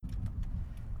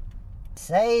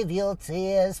Save your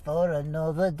tears for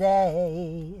another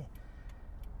day.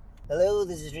 Hello,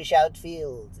 this is Rish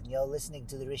Outfield, and you're listening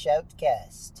to the Rish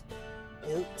Outcast.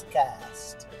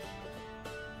 Outcast.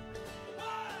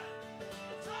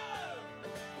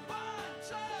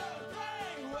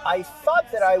 I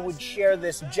thought that I would share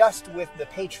this just with the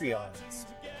Patreons,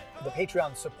 the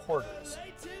Patreon supporters.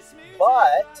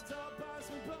 But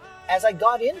as I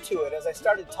got into it, as I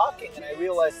started talking, and I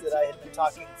realized that I had been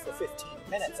talking for 15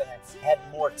 minutes and I had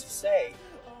more to say,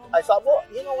 I thought, well,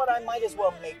 you know what, I might as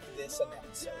well make this an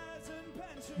episode.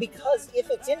 Because if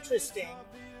it's interesting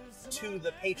to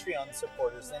the Patreon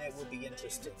supporters, then it will be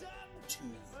interesting to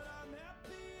you.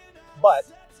 But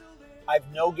I've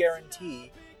no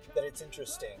guarantee that it's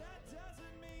interesting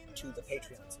to the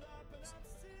Patreon supporters.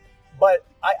 But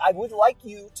I would like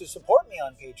you to support me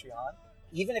on Patreon,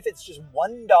 even if it's just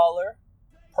 $1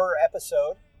 per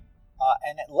episode.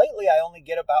 And lately I only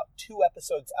get about 2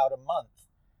 episodes out a month.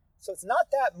 So it's not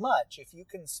that much. If you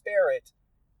can spare it,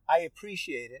 I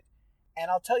appreciate it.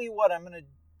 And I'll tell you what, I'm going to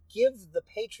give the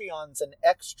Patreons an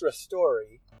extra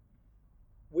story,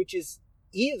 which is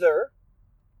either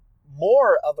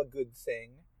more of a good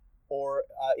thing, or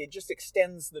it just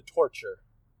extends the torture.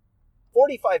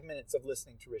 45 minutes of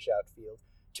listening to Rish Outfield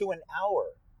to an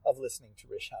hour of listening to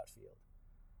Rish Outfield.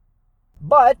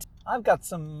 But I've got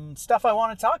some stuff I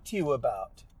want to talk to you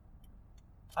about.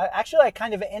 I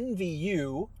kind of envy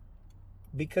you,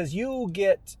 because you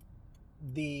get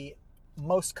the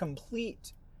most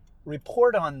complete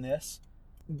report on this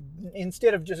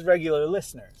instead of just regular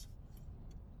listeners.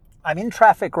 I'm in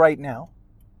traffic right now,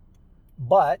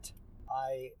 but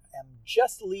I am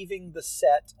just leaving the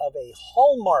set of a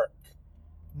Hallmark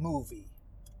movie,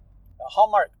 a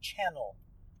Hallmark Channel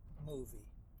movie.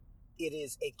 It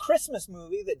is a Christmas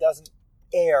movie that doesn't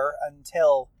air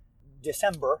until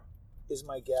December, is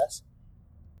my guess.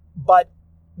 But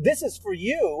this is for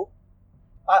you.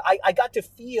 I got to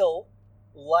feel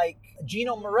like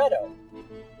Gino Moretto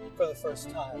for the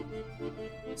first time.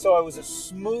 So I was a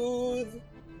smooth,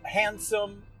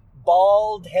 handsome,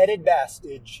 bald-headed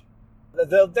bastard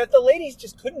that the ladies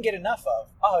just couldn't get enough of.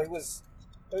 Oh, it was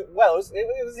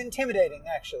intimidating,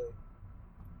 actually.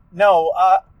 No,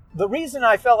 the reason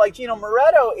I felt like Gino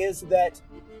Moretto is that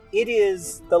it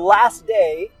is the last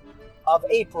day of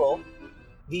April,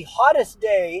 the hottest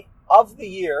day of the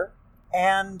year,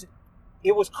 and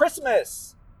it was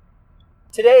Christmas.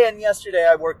 Today and yesterday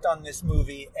I worked on this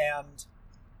movie, and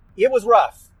it was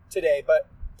rough today, but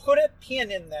put a pin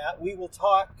in that. We will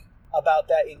talk about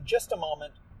that in just a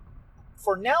moment.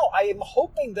 For now, I am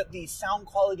hoping that the sound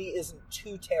quality isn't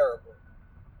too terrible.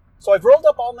 So I've rolled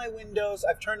up all my windows,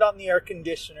 I've turned on the air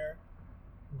conditioner,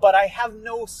 but I have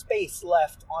no space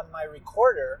left on my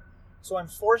recorder, so I'm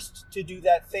forced to do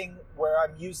that thing where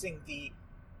I'm using the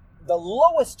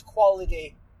lowest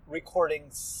quality recording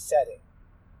setting.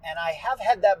 And I have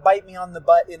had that bite me on the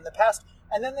butt in the past,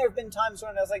 and then there have been times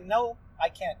when I was like, no, I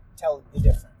can't tell the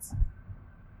difference.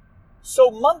 So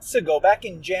months ago, back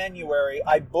in January,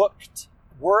 I booked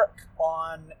work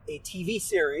on a TV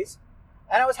series,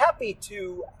 and I was happy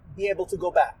to be able to go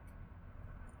back.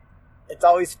 It's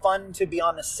always fun to be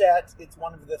on a set. It's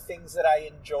one of the things that I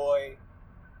enjoy.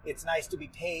 It's nice to be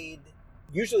paid,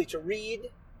 usually to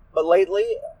read, but lately,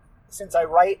 since I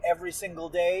write every single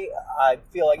day, I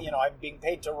feel like, I'm being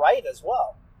paid to write as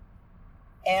well.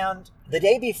 And the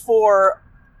day before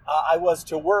I was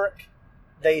to work,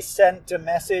 they sent a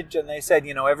message and they said,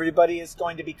 everybody is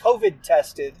going to be COVID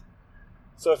tested.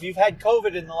 So if you've had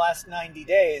COVID in the last 90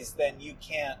 days, then you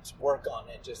can't work on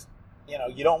it. Just,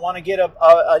 you don't want to get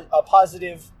a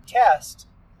positive test.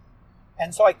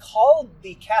 And so I called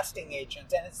the casting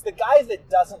agent, and it's the guy that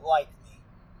doesn't like me.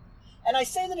 And I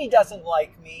say that he doesn't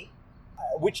like me,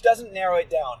 which doesn't narrow it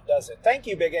down, does it? Thank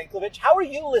you, Big Anklevich. How are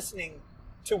you listening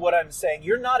to what I'm saying?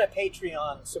 You're not a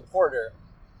Patreon supporter.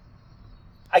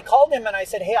 I called him and I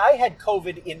said, hey, I had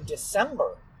COVID in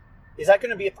December. Is that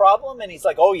going to be a problem? And he's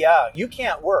like, oh yeah, you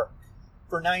can't work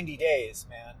for 90 days,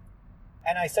 man.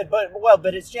 And I said, but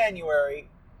it's January.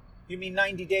 You mean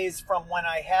 90 days from when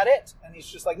I had it? And he's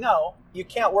just like, no, you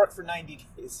can't work for 90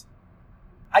 days.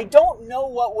 I don't know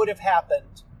what would have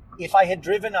happened if I had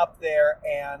driven up there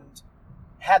and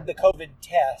had the COVID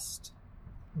test,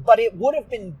 but it would have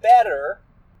been better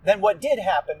than what did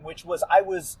happen, which was I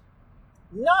was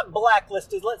not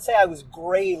blacklisted. Let's say I was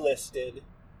gray listed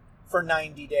for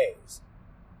 90 days.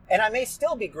 And I may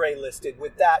still be gray listed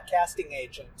with that casting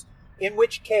agent, in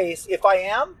which case, if I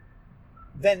am,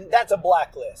 then that's a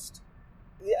blacklist.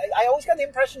 I always got the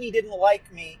impression he didn't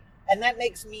like me, and that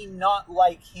makes me not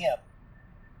like him.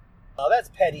 Well, that's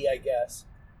petty, I guess.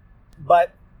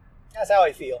 But that's how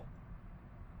I feel.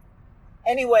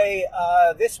 Anyway,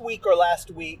 this week or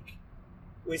last week,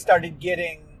 we started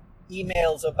getting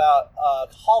emails about a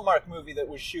Hallmark movie that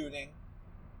we're shooting.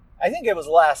 I think it was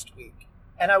last week.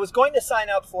 And I was going to sign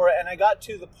up for it, and I got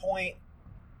to the point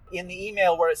in the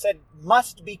email where it said,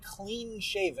 must be clean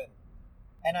shaven.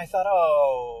 And I thought,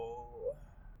 oh,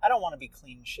 I don't want to be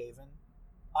clean shaven.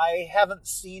 I haven't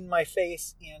seen my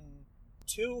face in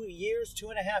 2 years,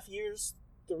 2.5 years,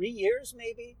 3 years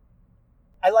maybe.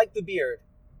 I like the beard.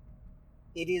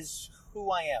 It is who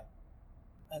I am.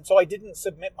 And so I didn't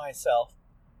submit myself.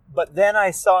 But then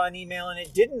I saw an email and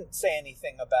it didn't say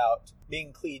anything about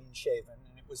being clean shaven.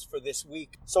 And it was for this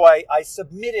week. So I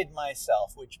submitted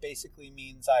myself, which basically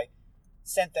means I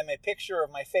sent them a picture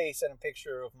of my face and a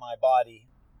picture of my body.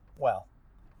 Well,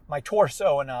 my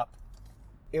torso and up.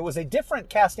 It was a different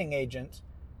casting agent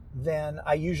than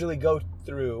I usually go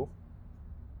through.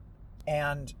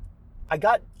 And I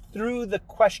got through the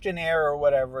questionnaire or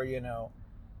whatever,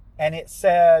 and it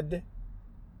said,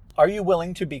 are you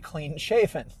willing to be clean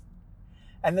shaven?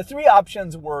 And the 3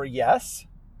 options were yes,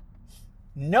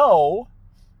 no,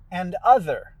 and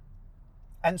other.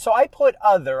 And so I put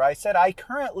other. I said, I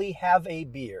currently have a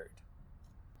beard,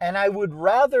 and I would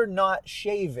rather not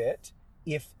shave it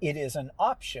if it is an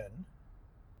option,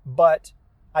 but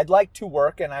I'd like to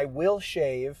work and I will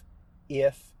shave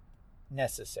if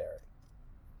necessary.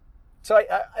 So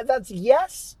that's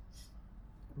yes,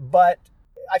 but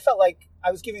I felt like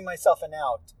I was giving myself an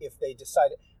out if they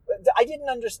decided. I didn't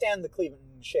understand the clean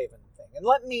shaven thing. And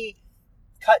let me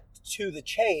cut to the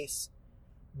chase.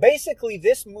 Basically,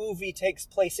 this movie takes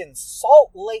place in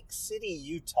Salt Lake City,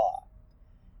 Utah.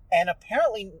 And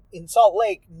apparently in Salt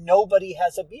Lake, nobody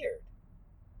has a beard.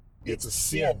 It's a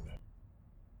sin.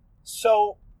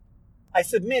 So I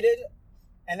submitted,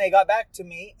 and they got back to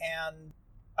me, and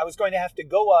I was going to have to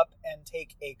go up and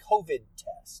take a COVID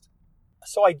test.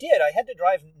 So I did. I had to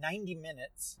drive 90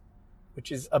 minutes,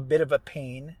 which is a bit of a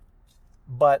pain.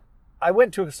 But I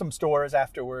went to some stores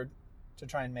afterward to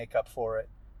try and make up for it.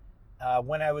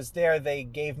 When I was there, they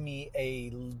gave me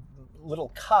a little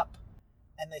cup,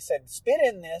 and they said, spit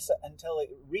in this until it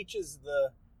reaches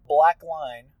the black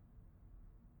line.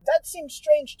 That seems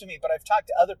strange to me, but I've talked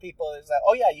to other people. Is that,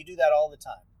 oh yeah, you do that all the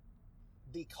time.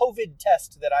 The COVID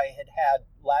test that I had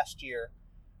last year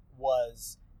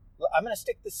was, I'm going to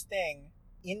stick this thing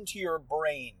into your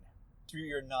brain through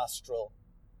your nostril,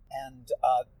 and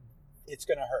it's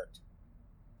going to hurt.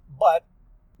 But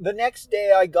the next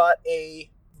day I got a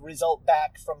result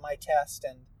back from my test,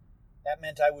 and that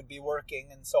meant I would be working,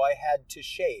 and so I had to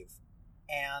shave.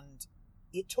 And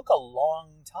it took a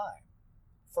long time.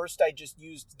 First, I just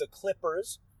used the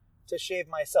clippers to shave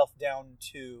myself down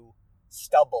to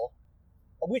stubble,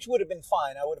 which would have been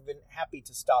fine. I would have been happy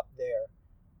to stop there.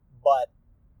 But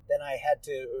then I had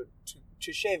to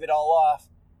shave it all off,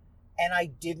 and I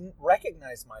didn't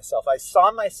recognize myself. I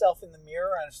saw myself in the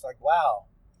mirror, and I was like, wow,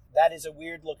 that is a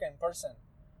weird-looking person.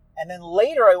 And then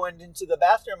later I went into the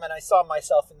bathroom, and I saw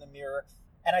myself in the mirror,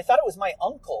 and I thought it was my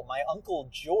Uncle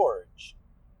George.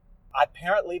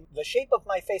 Apparently, the shape of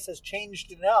my face has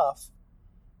changed enough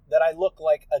that I look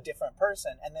like a different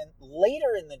person. And then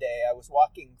later in the day, I was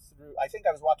walking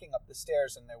up the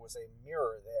stairs, and there was a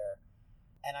mirror there.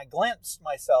 And I glanced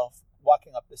myself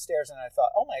walking up the stairs, and I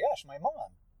thought, oh my gosh, my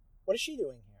mom. What is she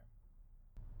doing here?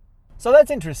 So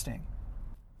that's interesting.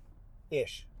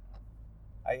 Ish.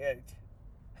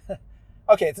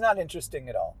 Okay, it's not interesting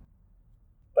at all.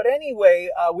 But anyway,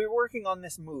 we're working on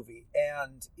this movie,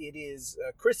 and it is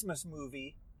a Christmas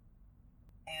movie,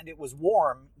 and it was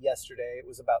warm yesterday. It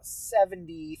was about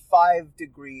 75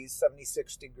 degrees,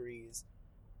 76 degrees,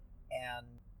 and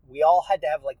we all had to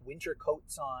have like winter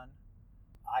coats on.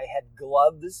 I had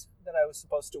gloves that I was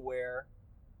supposed to wear,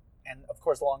 and of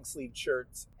course long-sleeved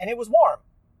shirts, and it was warm.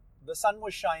 The sun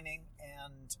was shining,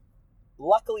 and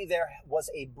luckily there was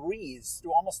a breeze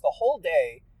through almost the whole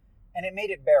day, and it made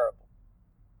it bearable.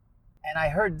 And I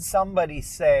heard somebody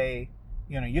say,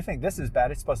 you think this is bad,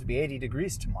 it's supposed to be 80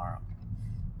 degrees tomorrow.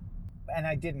 And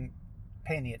I didn't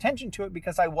pay any attention to it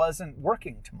because I wasn't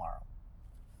working tomorrow.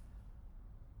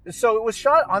 So it was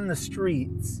shot on the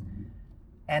streets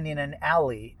and in an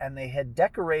alley, and they had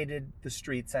decorated the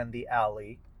streets and the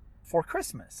alley for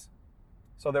Christmas.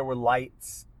 So there were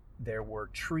lights, there were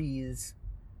trees,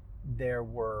 there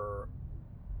were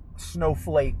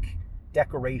snowflake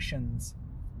decorations.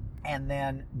 And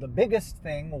then the biggest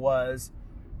thing was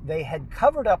they had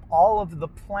covered up all of the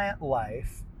plant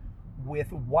life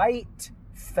with white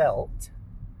felt,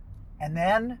 and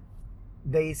then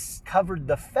they covered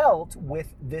the felt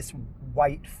with this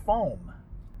white foam,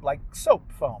 like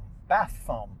soap foam, bath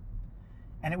foam.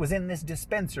 And it was in this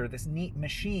dispenser, this neat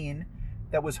machine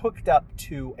that was hooked up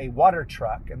to a water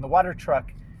truck, and the water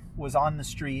truck was on the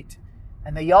street,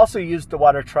 and they also used the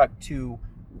water truck to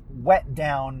wet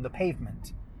down the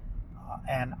pavement.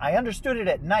 And I understood it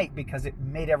at night because it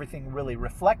made everything really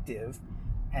reflective,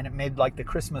 and it made like the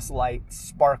Christmas lights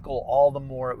sparkle all the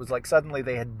more. It was like suddenly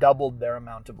they had doubled their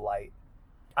amount of light.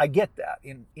 I get that.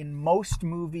 In most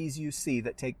movies you see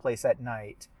that take place at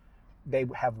night, they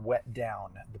have wet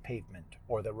down the pavement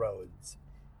or the roads.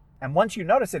 And once you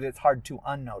notice it, it's hard to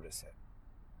unnotice it.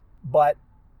 But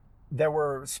there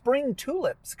were spring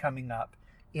tulips coming up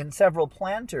in several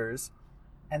planters.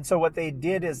 And so what they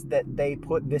did is that they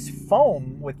put this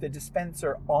foam with the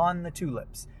dispenser on the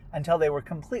tulips until they were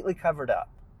completely covered up.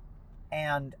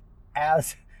 And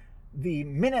as the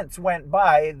minutes went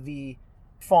by, the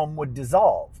foam would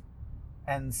dissolve.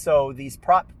 And so these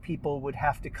prop people would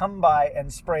have to come by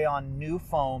and spray on new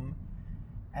foam.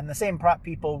 And the same prop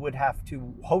people would have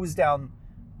to hose down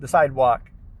the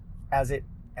sidewalk as it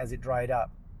dried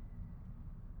up.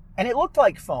 And it looked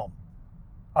like foam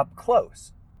up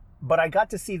close. But I got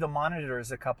to see the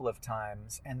monitors a couple of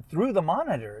times, and through the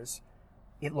monitors,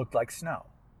 it looked like snow.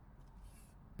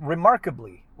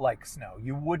 Remarkably like snow.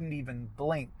 You wouldn't even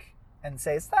blink and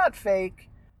say, is that fake?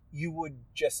 You would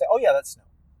just say, oh yeah, that's snow.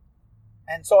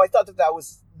 And so I thought that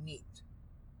was neat.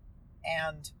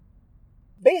 And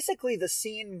basically the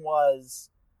scene was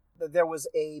that there was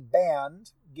a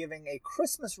band giving a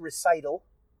Christmas recital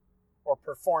or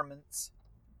performance,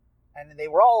 and they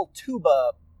were all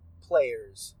tuba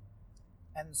players.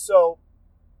 And so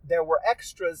there were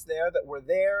extras there that were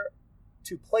there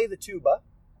to play the tuba.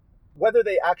 Whether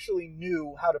they actually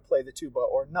knew how to play the tuba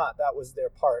or not, that was their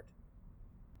part.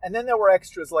 And then there were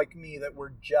extras like me that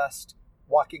were just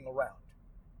walking around.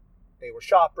 They were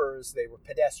shoppers, they were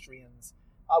pedestrians,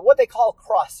 what they call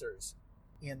crossers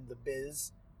in the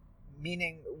biz,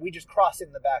 meaning we just cross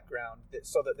in the background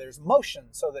so that there's motion,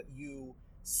 so that you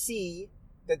see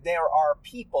that there are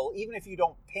people, even if you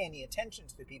don't pay any attention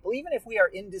to the people, even if we are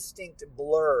indistinct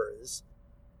blurs,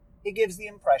 it gives the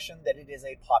impression that it is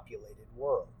a populated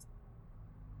world.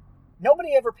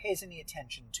 Nobody ever pays any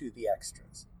attention to the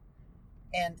extras.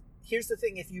 And here's the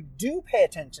thing, if you do pay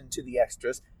attention to the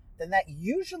extras, then that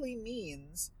usually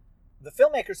means the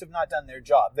filmmakers have not done their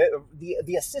job.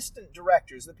 The assistant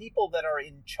directors, the people that are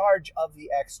in charge of the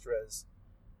extras,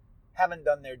 haven't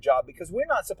done their job, because we're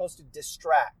not supposed to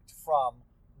distract from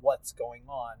what's going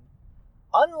on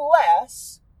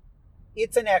unless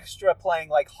it's an extra playing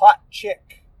like hot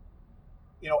chick.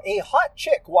 You know, a hot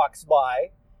chick walks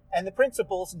by and the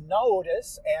principals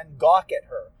notice and gawk at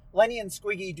her. Lenny and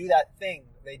Squiggy do that thing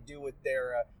they do with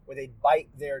their where they bite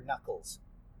their knuckles.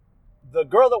 The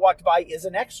girl that walked by is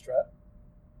an extra,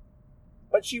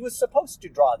 but she was supposed to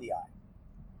draw the eye.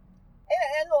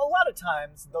 And a lot of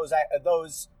times those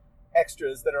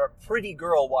extras that are a pretty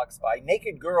girl walks by,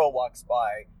 naked girl walks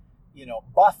by, you know,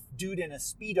 buff dude in a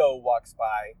Speedo walks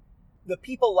by. The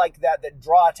people like that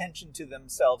draw attention to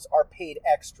themselves are paid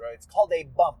extra. It's called a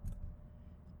bump.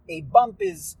 A bump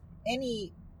is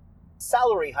any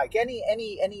salary hike,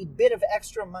 any bit of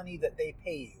extra money that they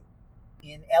pay you.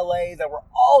 In LA, there were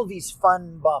all these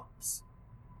fun bumps.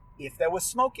 If there was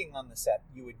smoking on the set,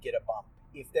 you would get a bump.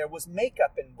 If there was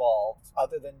makeup involved,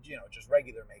 other than, you know, just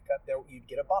regular makeup, you'd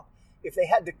get a bump. If they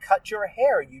had to cut your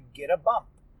hair, you'd get a bump.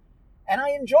 And I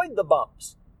enjoyed the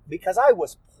bumps because I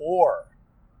was poor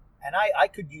and I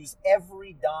could use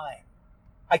every dime.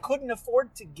 I couldn't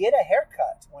afford to get a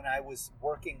haircut when I was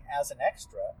working as an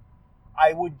extra.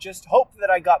 I would just hope that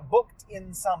I got booked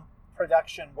in some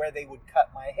production where they would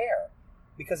cut my hair,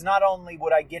 because not only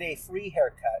would I get a free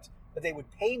haircut, but they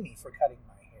would pay me for cutting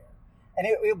my hair. And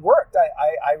it worked.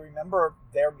 I remember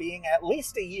there being at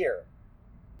least a year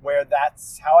where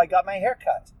that's how I got my hair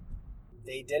cut.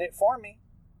 They did it for me.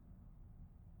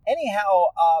 Anyhow,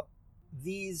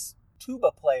 these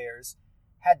tuba players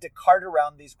had to cart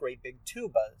around these great big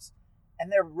tubas,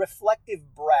 and they're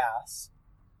reflective brass,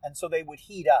 and so they would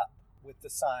heat up with the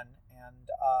sun, and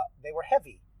they were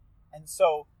heavy. And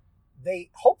so they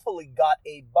hopefully got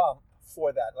a bump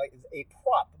for that, like a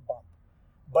prop bump.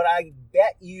 But I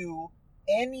bet you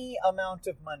any amount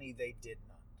of money they did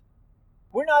not.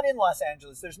 We're not in Los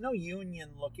Angeles. There's no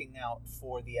union looking out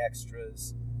for the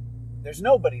extras. There's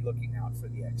nobody looking out for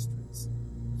the extras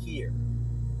here.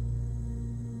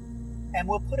 And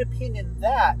we'll put a pin in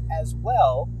that as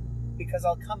well, because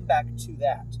I'll come back to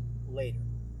that later.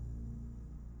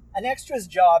 An extra's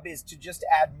job is to just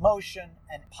add motion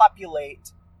and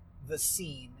populate the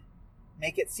scene,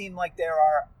 make it seem like there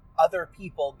are other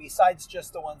people besides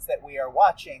just the ones that we are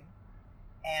watching.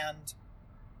 And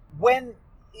when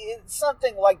it's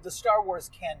something like the Star Wars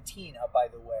Cantina, by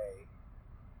the way,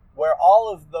 where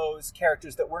all of those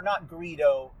characters that were not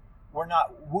Greedo, were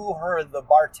not Woo-Her the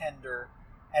bartender,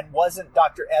 and wasn't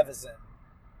Dr. Evazan,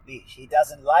 the "she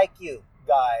doesn't like you"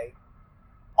 guy,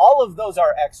 all of those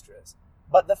are extras.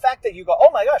 But the fact that you go,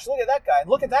 oh my gosh, look at that guy, and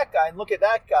look at that guy, and look at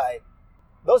that guy,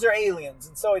 those are aliens,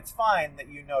 and so it's fine that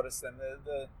you notice them.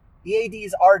 The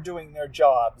ADs are doing their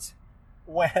jobs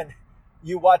when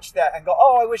you watch that and go,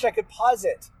 oh, I wish I could pause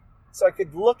it so I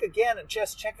could look again and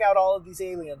just check out all of these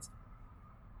aliens.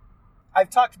 I've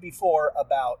talked before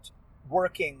about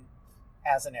working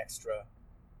as an extra,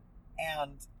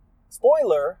 and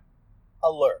spoiler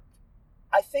alert,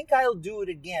 I think I'll do it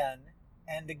again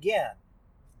and again,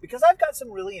 because I've got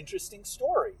some really interesting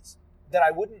stories that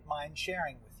I wouldn't mind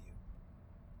sharing with you.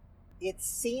 It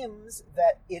seems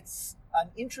that it's an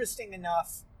interesting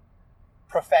enough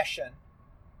profession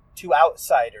to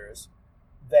outsiders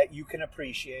that you can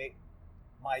appreciate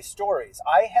my stories.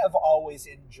 I have always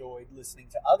enjoyed listening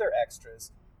to other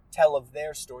extras tell of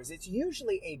their stories. It's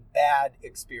usually a bad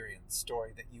experience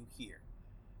story that you hear,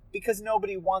 because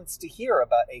nobody wants to hear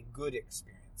about a good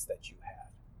experience that you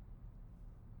had,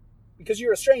 because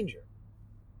you're a stranger.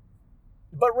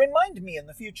 But remind me in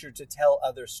the future to tell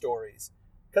other stories,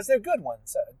 because they're good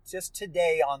ones. Just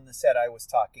today on the set, I was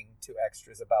talking to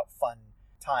extras about fun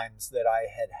times that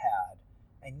I had had.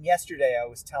 And yesterday I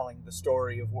was telling the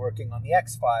story of working on the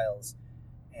X-Files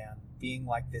and being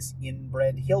like this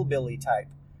inbred hillbilly type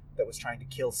that was trying to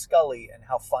kill Scully, and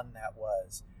how fun that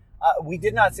was. We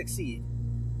did not succeed,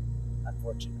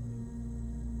 unfortunately.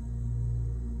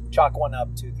 Chalk one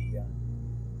up to the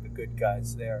good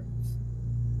guys there.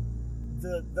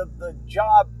 The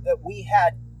job that we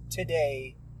had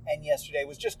today and yesterday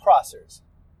was just crossers,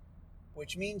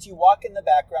 which means you walk in the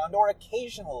background or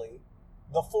occasionally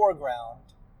the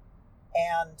foreground,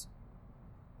 and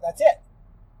that's it.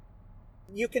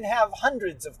 You can have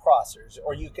hundreds of crossers,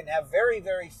 or you can have very,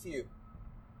 very few.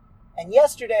 And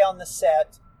yesterday on the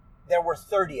set, there were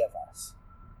 30 of us.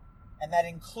 And that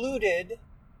included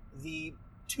the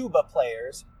tuba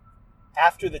players.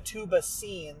 After the tuba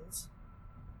scenes,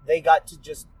 they got to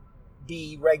just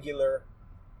be regular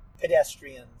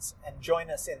pedestrians and join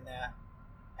us in that.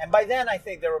 And by then, I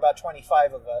think there were about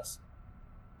 25 of us.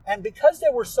 And because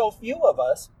there were so few of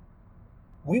us,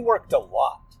 we worked a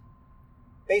lot.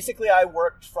 Basically, I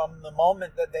worked from the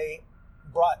moment that they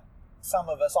brought some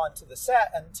of us onto the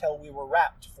set until we were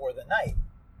wrapped for the night.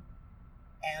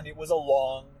 And it was a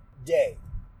long day.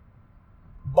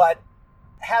 But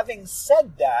having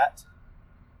said that,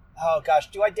 oh gosh,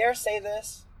 do I dare say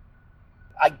this?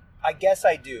 I guess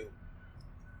I do.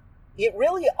 It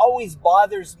really always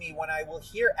bothers me when I will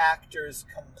hear actors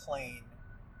complain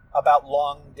about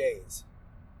long days.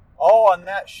 Oh, on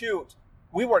that shoot,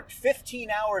 we worked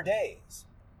 15-hour days.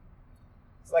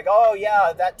 It's like, oh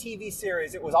yeah, that TV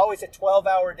series, it was always a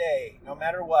 12-hour day, no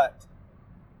matter what.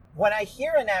 When I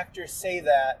hear an actor say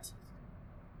that,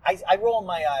 I roll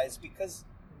my eyes, because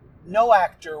no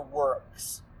actor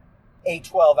works a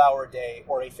 12-hour day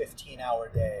or a 15-hour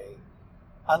day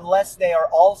unless they are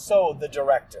also the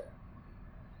director.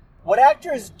 What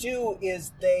actors do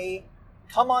is they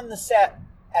come on the set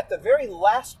at the very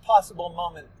last possible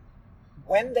moment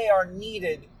when they are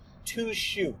needed to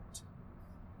shoot.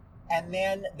 And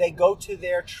then they go to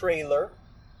their trailer,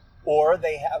 or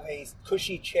they have a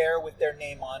cushy chair with their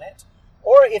name on it.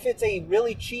 Or if it's a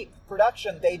really cheap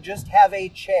production, they just have a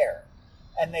chair.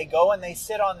 And they go and they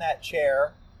sit on that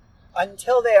chair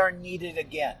until they are needed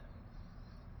again.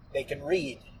 They can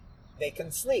read. They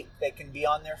can sleep. They can be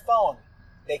on their phone.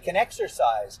 They can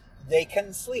exercise. They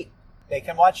can sleep. They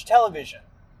can watch television.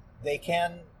 They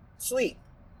can sleep.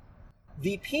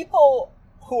 The people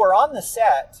who are on the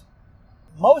set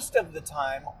most of the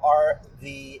time are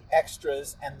the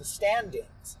extras and the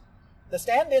stand-ins. The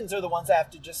stand-ins are the ones that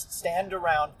have to just stand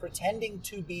around pretending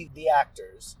to be the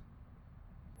actors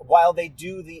while they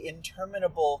do the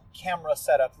interminable camera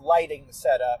setup, lighting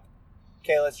setup.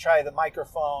 Okay, let's try the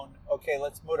microphone. Okay,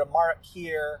 let's put a mark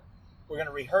here. We're going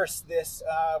to rehearse this.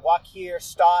 Walk here,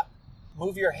 stop,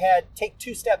 move your head, take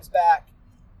 2 steps back.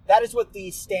 That is what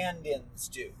these stand-ins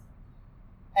do.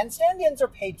 And stand-ins are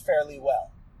paid fairly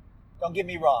well. Don't get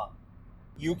me wrong.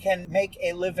 You can make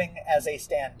a living as a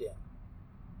stand-in.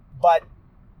 But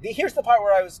here's the part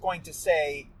where I was going to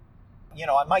say,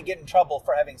 I might get in trouble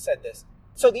for having said this.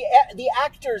 So the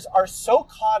actors are so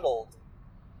coddled,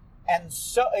 and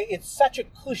so it's such a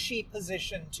cushy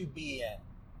position to be in.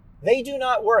 They do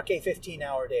not work a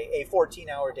 15-hour day, a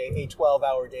 14-hour day, a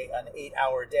 12-hour day, an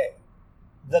 8-hour day.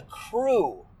 The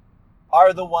crew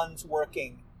are the ones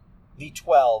working the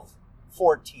 12,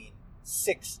 14,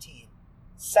 16,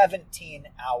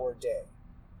 17-hour day.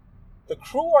 The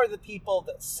crew are the people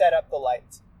that set up the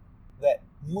lights, that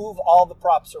move all the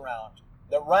props around,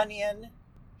 that run in,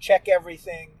 check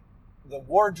everything, the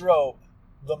wardrobe,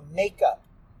 the makeup,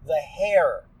 the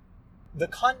hair, the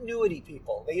continuity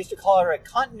people. They used to call her a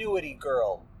continuity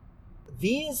girl.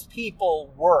 These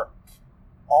people work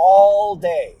all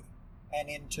day and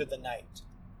into the night.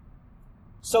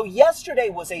 So yesterday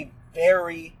was a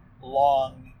very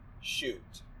long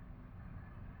shoot.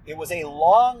 It was a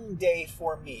long day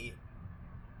for me.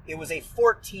 It was a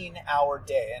 14-hour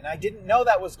day, and I didn't know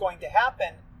that was going to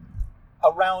happen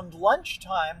around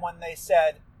lunchtime when they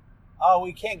said, "Oh,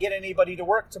 we can't get anybody to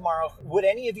work tomorrow. Would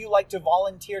any of you like to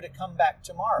volunteer to come back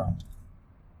tomorrow?"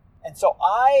 And so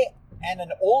I and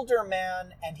an older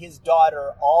man and his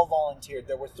daughter all volunteered.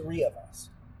 There were 3 of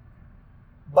us.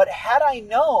 But had I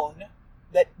known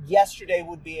that yesterday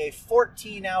would be a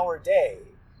 14-hour day,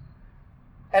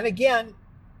 and again,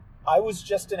 I was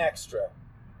just an extra.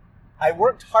 I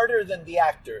worked harder than the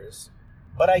actors,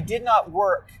 but I did not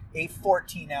work a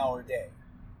 14-hour day.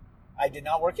 I did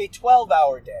not work a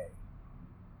 12-hour day.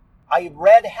 I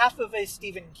read half of a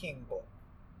Stephen King book.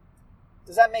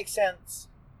 Does that make sense?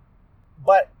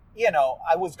 But,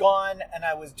 I was gone and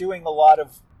I was doing a lot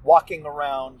of walking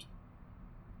around.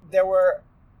 There were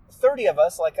 30 of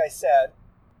us, like I said,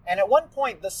 and at one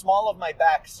point the small of my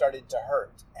back started to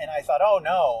hurt. And I thought, oh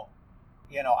no,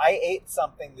 I ate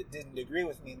something that didn't agree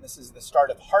with me, and this is the start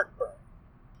of heartburn.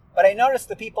 But I noticed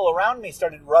the people around me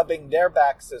started rubbing their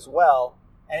backs as well,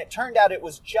 and it turned out it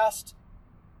was just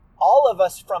all of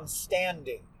us from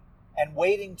standing and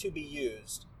waiting to be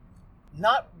used,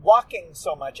 not walking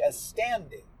so much as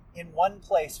standing in one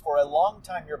place for a long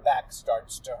time. Your back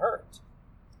starts to hurt.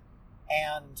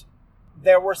 And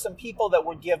there were some people that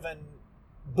were given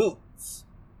boots.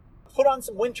 Put on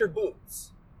some winter boots.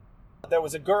 There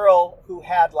was a girl who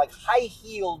had like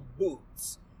high-heeled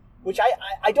boots, which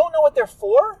I don't know what they're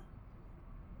for.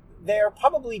 They're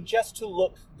probably just to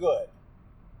look good,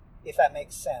 if that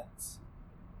makes sense.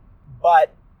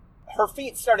 But her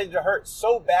feet started to hurt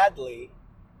so badly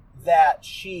that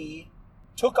she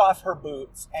took off her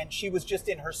boots and she was just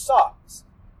in her socks.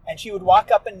 And she would walk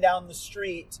up and down the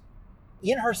street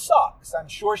in her socks. I'm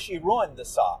sure she ruined the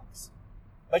socks.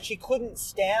 But she couldn't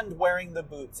stand wearing the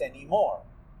boots anymore.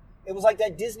 It was like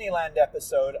that Disneyland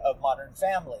episode of Modern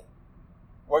Family,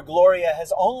 where Gloria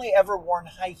has only ever worn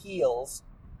high heels,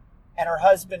 and her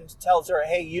husband tells her,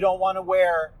 "Hey, you don't want to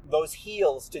wear those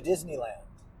heels to Disneyland."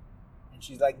 And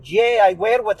she's like, "Jay, I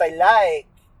wear what I like.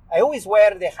 I always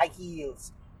wear the high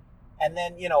heels." And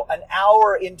then, an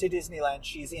hour into Disneyland,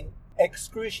 she's in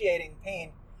excruciating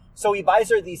pain. So he buys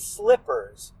her these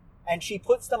slippers, and she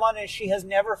puts them on, and she has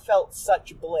never felt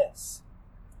such bliss.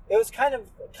 It was kind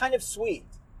of sweet.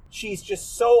 She's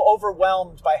just so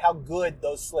overwhelmed by how good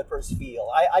those slippers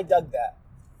feel. I dug that.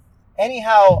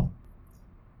 Anyhow,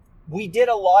 we did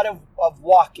a lot of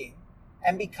walking,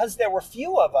 and because there were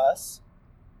few of us,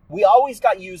 we always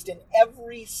got used in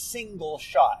every single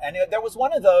shot. And there was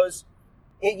one of those,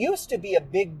 it used to be a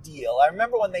big deal. I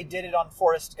remember when they did it on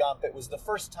Forrest Gump, it was the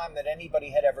first time that anybody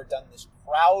had ever done this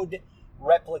crowd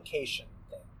replication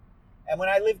thing. And when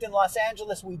I lived in Los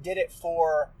Angeles, we did it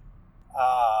for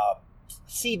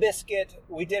Seabiscuit.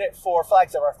 We did it for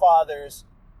Flags of Our Fathers.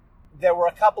 There were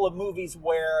a couple of movies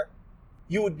where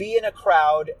you would be in a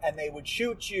crowd and they would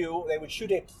shoot you. They would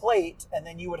shoot a plate and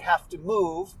then you would have to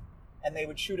move, and they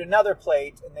would shoot another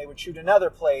plate and they would shoot another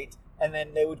plate, and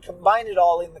then they would combine it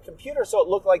all in the computer so it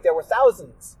looked like there were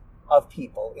thousands of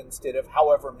people instead of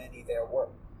however many there were.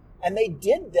 And they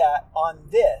did that on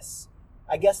this.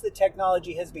 I guess the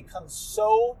technology has become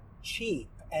so cheap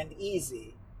and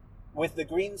easy with the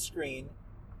green screen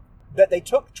that they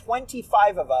took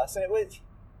 25 of us, and it was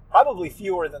probably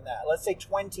fewer than that, let's say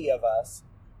 20 of us,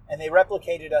 and they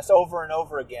replicated us over and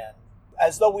over again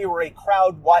as though we were a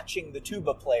crowd watching the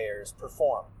tuba players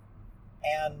perform.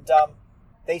 And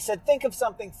they said, think of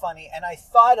something funny, and I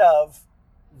thought of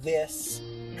this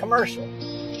commercial.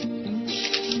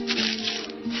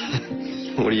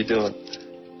 What are you doing?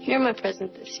 You're my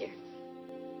present this year.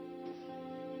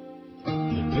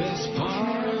 The best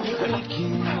part of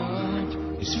waking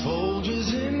up is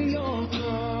Folgers in your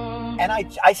car. And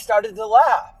I started to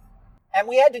laugh. And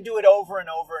we had to do it over and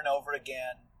over and over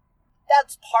again.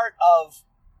 That's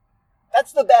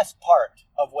the best part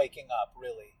of waking up,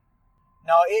 really.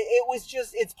 No,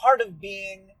 it's part of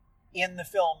being in the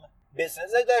film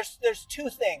business. There's 2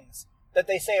 things that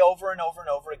they say over and over and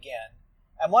over again.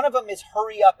 And one of them is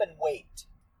hurry up and wait.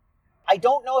 I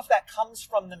don't know if that comes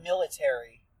from the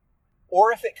military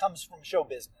or if it comes from show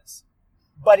business,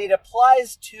 but it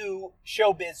applies to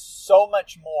showbiz so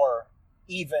much more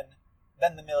even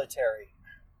than the military.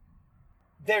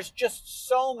 There's just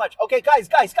so much. Okay, guys,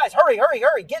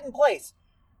 hurry, get in place.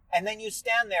 And then you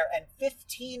stand there, and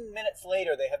 15 minutes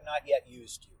later, they have not yet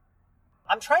used you.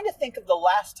 I'm trying to think of the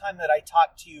last time that I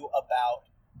talked to you about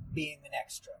being an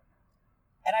extra.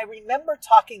 And I remember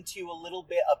talking to you a little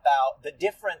bit about the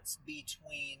difference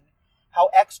between how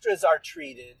extras are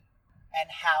treated and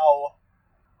how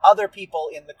other people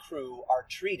in the crew are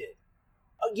treated.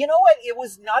 You know what? It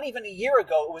was not even a year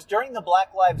ago. It was during the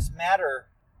Black Lives Matter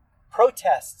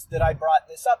protests that I brought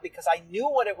this up, because I knew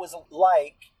what it was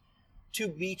like to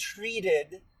be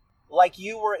treated like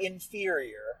you were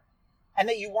inferior and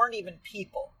that you weren't even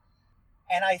people.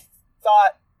 And I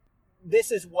thought,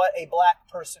 this is what a black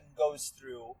person goes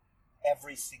through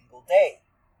every single day.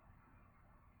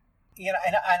 You know,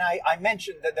 and I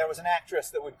mentioned that there was an actress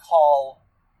that would call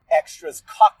extras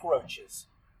cockroaches.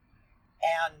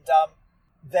 And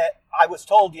that I was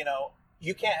told, you know,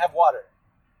 you can't have water.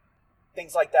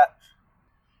 Things like that.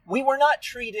 We were not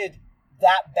treated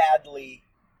that badly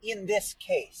in this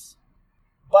case.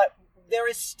 But there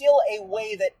is still a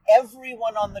way that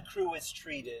everyone on the crew is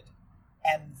treated,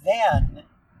 and then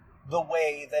the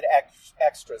way that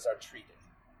extras are treated.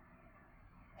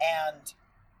 And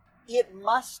it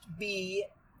must be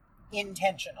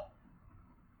intentional.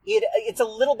 It's a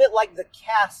little bit like the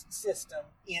caste system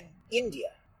in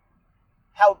India.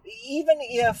 How even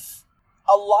if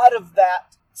a lot of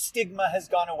that stigma has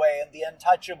gone away and the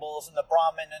untouchables and the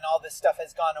Brahmin and all this stuff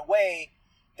has gone away,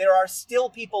 there are still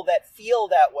people that feel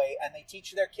that way, and they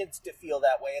teach their kids to feel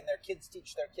that way, and their kids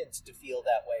teach their kids to feel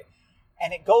that way.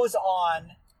 And it goes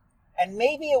on, and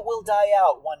maybe it will die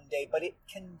out one day, but it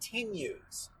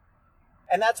continues.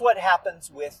 And that's what happens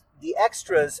with the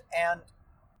extras. And,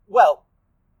 well,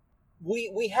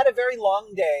 we had a very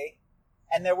long day,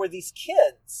 and there were these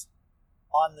kids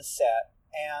on the set,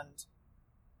 and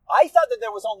I thought that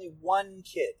there was only one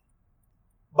kid.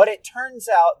 But it turns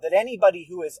out that anybody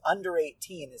who is under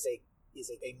 18 is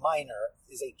a minor,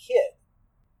 is a kid.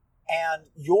 And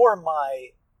you're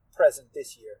my present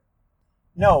this year.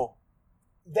 No,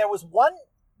 there was one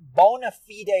bona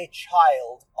fide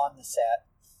child on the set,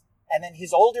 and then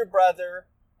his older brother,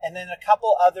 and then a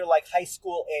couple other like high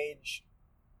school age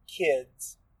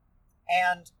kids.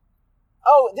 And,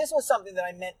 oh, this was something that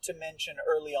I meant to mention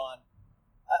early on.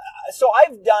 So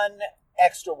I've done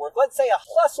extra work, let's say a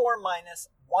plus or minus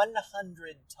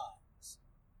 100 times.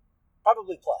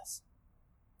 Probably plus.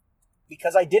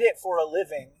 Because I did it for a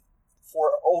living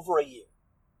for over a year.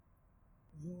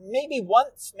 Maybe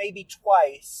once, maybe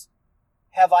twice,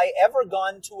 have I ever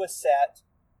gone to a set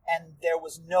and there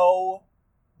was no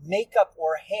makeup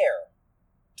or hair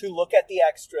to look at the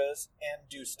extras and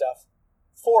do stuff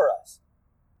for us.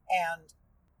 And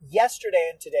yesterday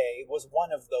and today was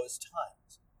one of those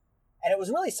times. And it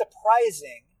was really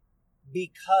surprising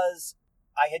because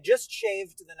I had just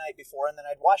shaved the night before, and then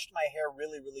I'd washed my hair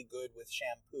really, really good with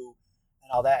shampoo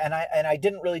and all that. And I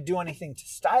didn't really do anything to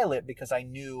style it because I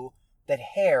knew that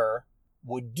hair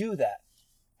would do that.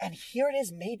 And here it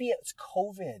is. Maybe it's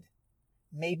COVID.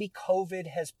 Maybe COVID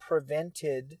has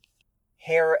prevented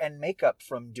hair and makeup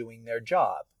from doing their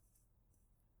job,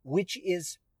 which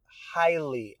is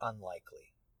highly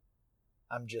unlikely.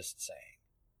 I'm just saying.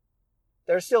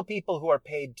 There are still people who are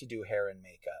paid to do hair and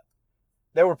makeup.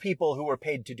 There were people who were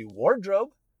paid to do wardrobe,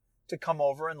 to come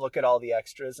over and look at all the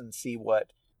extras and see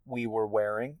what we were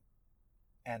wearing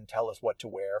and tell us what to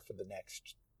wear for the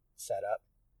next setup.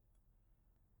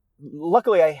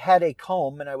 Luckily, I had a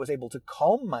comb and I was able to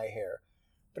comb my hair,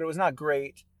 but it was not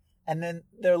great. And then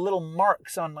there are little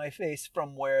marks on my face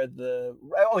from where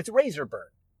it's razor burn.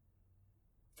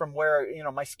 From where,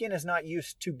 my skin is not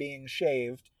used to being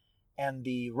shaved, and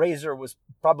the razor was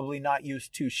probably not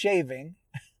used to shaving.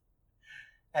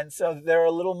 And so there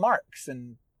are little marks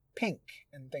and pink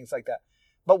and things like that.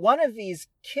 But one of these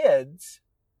kids,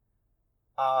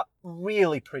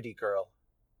 really pretty girl.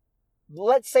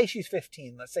 Let's say she's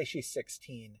 15. Let's say she's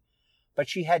 16. But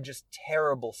she had just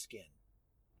terrible skin.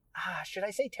 Should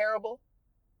I say terrible?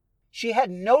 She had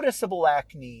noticeable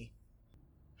acne.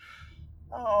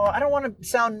 Oh, I don't want to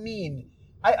sound mean.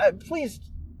 I please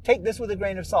take this with a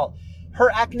grain of salt. Her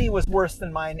acne was worse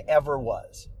than mine ever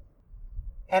was.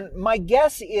 And my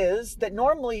guess is that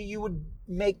normally you would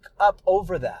make up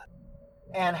over that.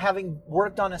 And having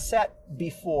worked on a set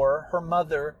before, her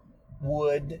mother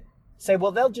would say,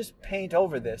 well, they'll just paint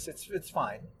over this. It's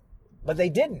fine. But they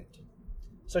didn't.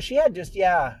 So she had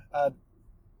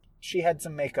she had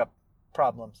some makeup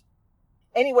problems.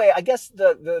 Anyway, I guess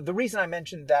the reason I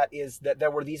mentioned that is that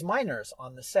there were these minors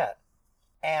on the set.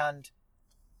 And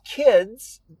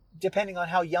kids, depending on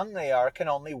how young they are, can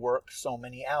only work so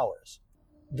many hours.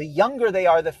 the younger they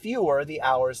are, the fewer the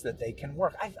hours that they can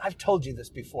work. I've told you this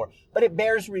before, but it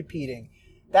bears repeating.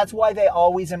 That's why they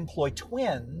always employ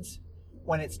twins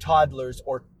when it's toddlers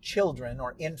or children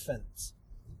or infants,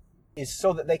 is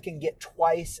so that they can get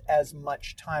twice as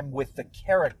much time with the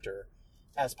character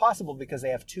as possible because they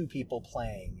have two people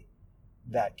playing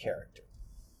that character.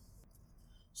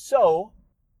 So,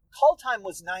 call time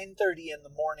was 9:30 in the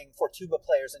morning for tuba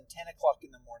players and 10 o'clock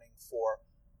in the morning for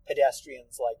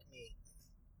pedestrians like me.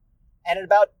 And at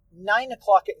about 9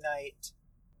 o'clock at night,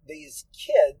 these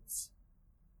kids,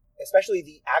 especially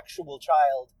the actual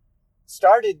child,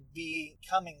 started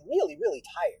becoming really, really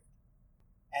tired.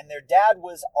 And their dad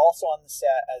was also on the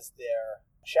set as their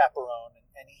chaperone,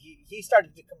 and he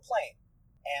started to complain.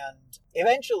 And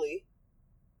eventually,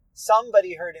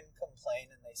 somebody heard him complain,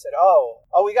 and they said, oh,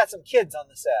 we got some kids on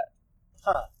the set.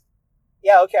 Huh.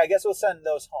 Yeah, okay, I guess we'll send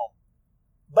those home.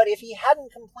 But if he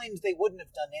hadn't complained, they wouldn't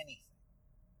have done anything.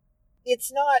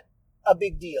 It's not a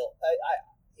big deal.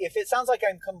 If it sounds like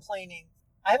I'm complaining,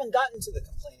 I haven't gotten to the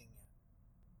complaining yet.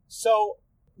 So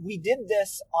we did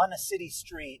this on a city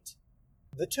street.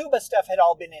 The tuba stuff had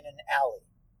all been in an alley.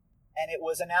 And it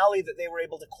was an alley that they were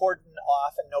able to cordon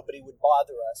off and nobody would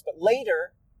bother us. But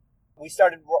later, we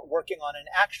started working on an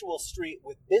actual street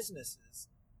with businesses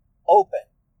open.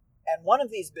 And one of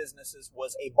these businesses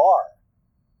was a bar.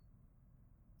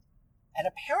 And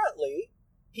apparently,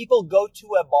 people go to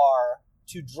a bar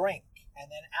to drink.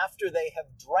 And then after they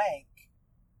have drank,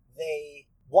 they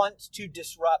want to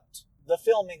disrupt the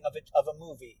filming of a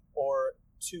movie or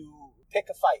to pick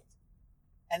a fight.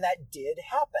 And that did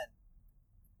happen.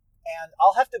 And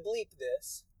I'll have to bleep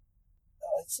this.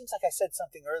 Oh, it seems like I said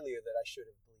something earlier that I should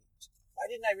have bleeped. Why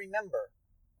didn't I remember?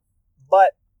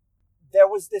 But there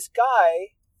was this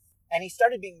guy, and he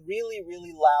started being really,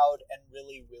 really loud and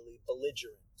really, really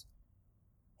belligerent.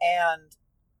 And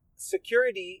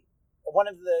one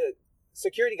of the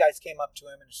security guys came up to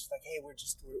him and was just like, hey, we're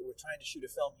trying to shoot a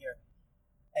film here.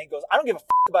 And he goes, I don't give a f***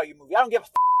 about your movie. I don't give a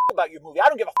f*** about your movie. I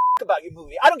don't give a f*** about your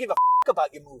movie. I don't give a f***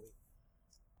 about your movie.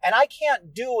 And I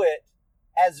can't do it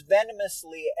as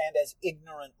venomously and as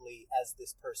ignorantly as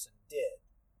this person did.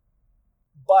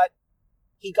 But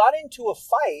he got into a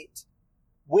fight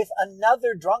with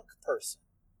another drunk person.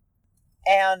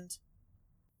 And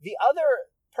the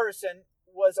other person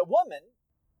was a woman,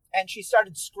 and she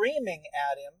started screaming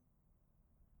at him.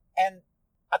 And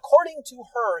according to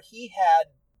her, he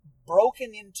had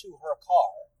broken into her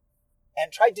car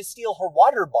and tried to steal her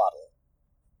water bottle.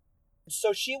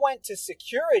 So she went to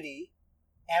security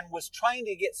and was trying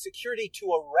to get security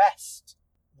to arrest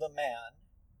the man,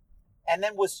 and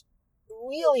then was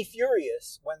really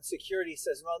furious when security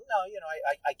says, well, no,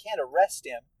 I can't arrest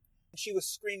him. And she was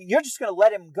screaming, you're just going to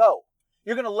let him go.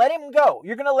 You're going to let him go.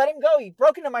 You're going to let him go. He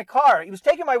broke into my car. He was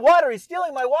taking my water. He's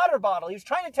stealing my water bottle. He was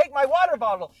trying to take my water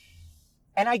bottle.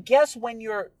 And I guess when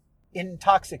you're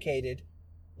intoxicated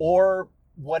or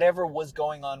whatever was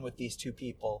going on with these two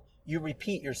people, you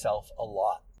repeat yourself a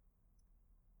lot.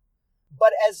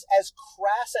 But as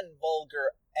crass and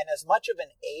vulgar and as much of an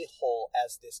a-hole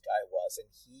as this guy was, and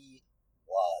he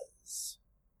was,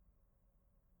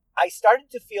 I started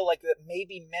to feel like that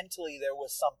maybe mentally there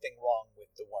was something wrong with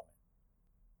the woman.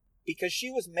 Because she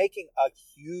was making a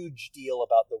huge deal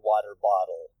about the water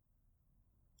bottle.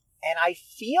 And I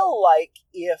feel like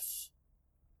if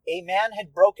a man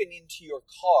had broken into your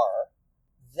car,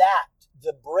 that,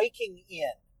 the breaking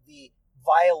in, the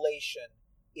violation,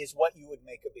 is what you would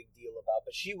make a big deal about.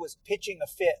 But she was pitching a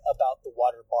fit about the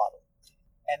water bottle.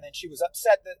 And then she was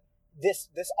upset that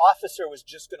this officer was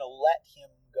just going to let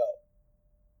him go.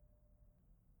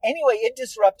 Anyway, it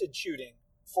disrupted shooting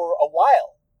for a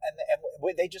while. And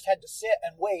they just had to sit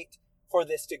and wait for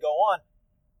this to go on.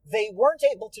 They weren't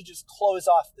able to just close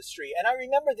off the street. And I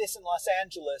remember this in Los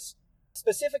Angeles,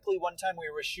 specifically one time we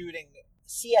were shooting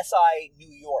CSI New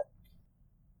York.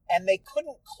 And they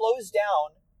couldn't close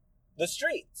down the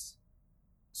streets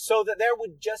so that there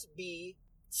would just be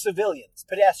civilians,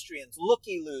 pedestrians,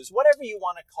 looky-loos, whatever you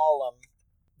want to call them,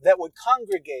 that would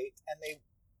congregate, and they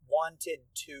wanted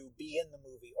to be in the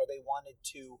movie, or they wanted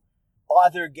to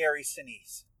bother Gary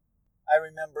Sinise. I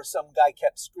remember some guy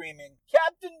kept screaming,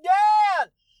 Captain Dan!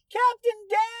 Captain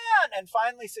Dan! And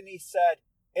finally Sinise said,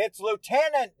 it's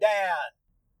Lieutenant Dan,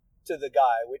 to the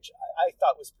guy, which I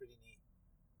thought was pretty neat.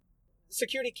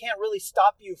 Security can't really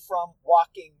stop you from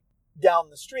walking down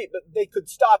the street, but they could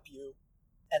stop you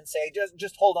and say,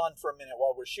 just hold on for a minute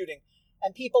while we're shooting.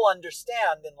 And people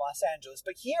understand in Los Angeles,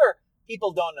 but here,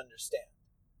 people don't understand.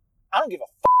 I don't give a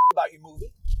f*** about your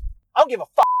movie. I don't give a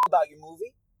f*** about your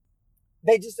movie.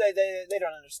 They just say they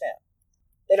don't understand.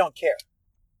 They don't care.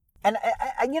 And,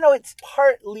 it's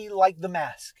partly like the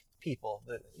mask people.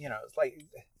 It's like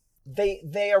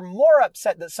they are more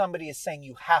upset that somebody is saying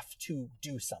you have to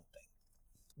do something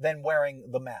than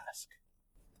wearing the mask.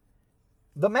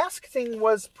 The mask thing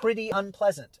was pretty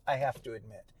unpleasant, I have to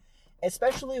admit.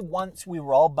 Especially once we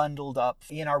were all bundled up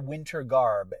in our winter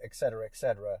garb, etc.,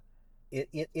 etc.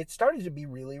 It started to be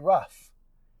really rough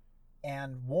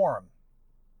and warm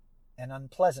and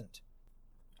unpleasant.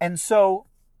 And so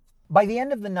by the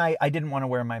end of the night, I didn't want to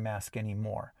wear my mask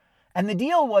anymore. And the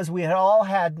deal was we had all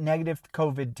had negative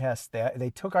COVID tests. They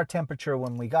took our temperature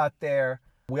when we got there.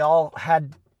 We all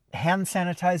had hand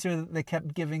sanitizer that they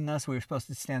kept giving us. We were supposed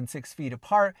to stand 6 feet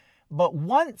apart. But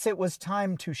once it was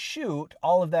time to shoot,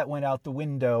 all of that went out the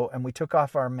window and we took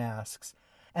off our masks.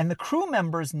 And the crew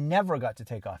members never got to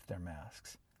take off their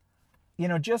masks.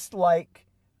 Just like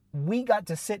we got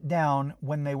to sit down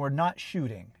when they were not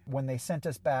shooting, when they sent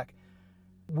us back,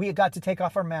 we got to take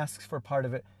off our masks for part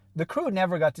of it. The crew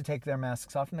never got to take their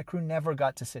masks off and the crew never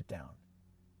got to sit down.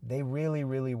 They really,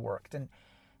 really worked.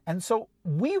 And so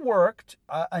we worked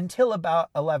until about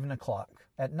 11 o'clock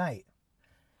at night.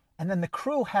 And then the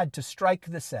crew had to strike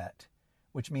the set,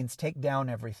 which means take down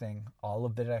everything, all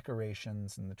of the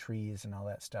decorations and the trees and all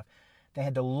that stuff. They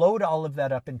had to load all of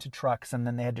that up into trucks and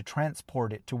then they had to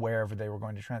transport it to wherever they were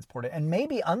going to transport it and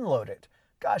maybe unload it.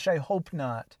 Gosh, I hope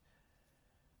not.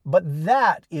 But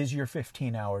that is your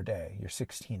 15-hour day, your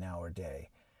 16-hour day.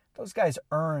 Those guys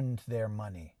earned their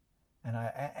money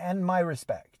and my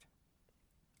respect.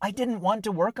 I didn't want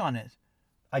to work on it.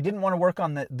 I didn't want to work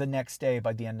on the next day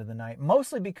by the end of the night,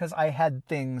 mostly because I had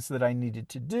things that I needed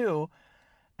to do,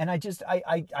 and I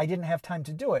didn't have time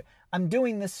to do it. I'm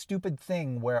doing this stupid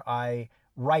thing where I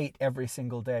write every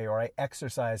single day, or I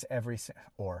exercise every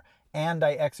single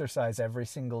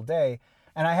day,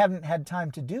 and I haven't had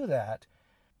time to do that,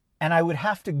 and I would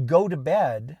have to go to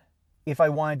bed if I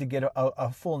wanted to get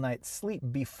a full night's sleep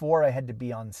before I had to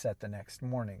be on set the next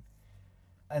morning.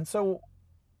 And so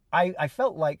I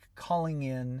felt like calling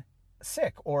in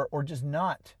sick or just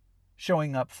not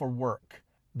showing up for work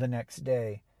the next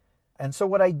day. And so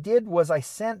what I did was I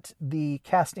sent the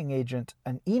casting agent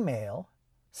an email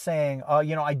saying,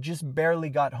 I just barely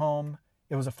got home.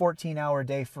 It was a 14-hour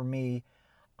day for me.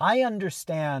 I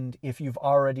understand if you've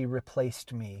already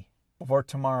replaced me for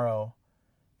tomorrow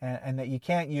and that you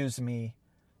can't use me.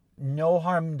 No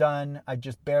harm done. I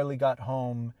just barely got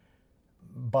home.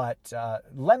 But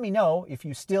let me know if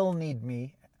you still need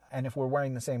me and if we're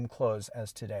wearing the same clothes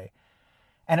as today.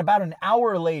 And about an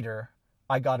hour later,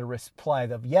 I got a reply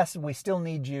of, yes, we still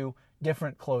need you,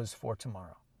 different clothes for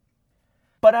tomorrow.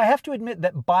 But I have to admit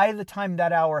that by the time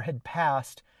that hour had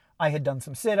passed, I had done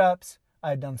some sit-ups, I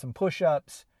had done some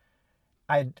push-ups,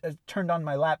 I had turned on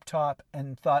my laptop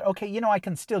and thought, okay, I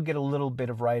can still get a little bit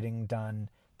of writing done.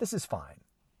 This is fine.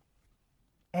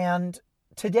 And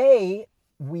today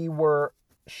we were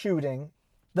shooting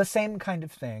the same kind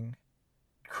of thing,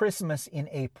 Christmas in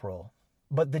April.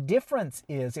 But the difference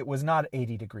is it was not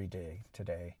 80-degree day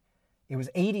today. It was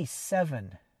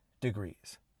 87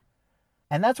 degrees.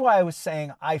 And that's why I was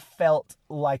saying I felt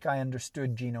like I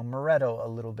understood Gino Moretto a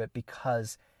little bit,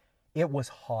 because it was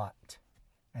hot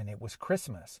and it was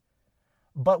Christmas.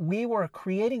 But we were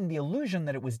creating the illusion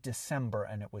that it was December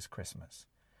and it was Christmas.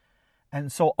 And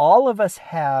so all of us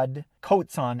had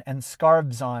coats on and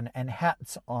scarves on and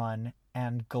hats on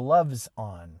and gloves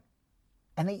on.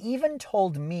 And they even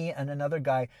told me and another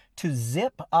guy to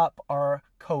zip up our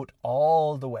coat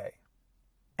all the way.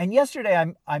 And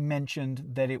yesterday I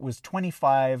mentioned that it was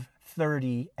 25,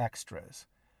 30 extras.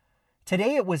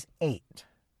 Today it was 8.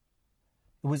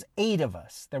 It was 8 of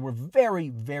us. There were very,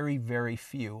 very, very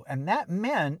few. And that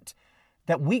meant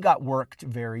that we got worked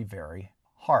very, very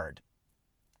hard.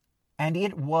 And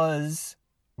it was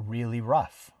really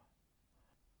rough.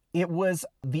 It was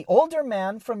the older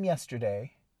man from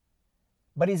yesterday,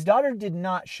 but his daughter did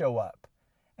not show up.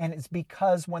 And it's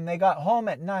because when they got home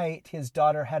at night, his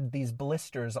daughter had these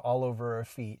blisters all over her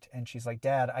feet. And she's like,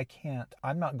 Dad, I can't.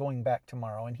 I'm not going back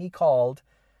tomorrow. And he called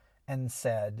and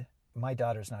said, my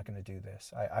daughter's not going to do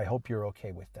this. I hope you're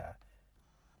okay with that.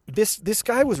 This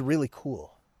guy was really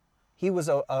cool. He was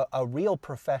a real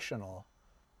professional.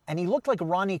 And he looked like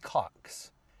Ronnie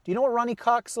Cox. Do you know what Ronnie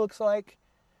Cox looks like?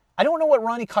 I don't know what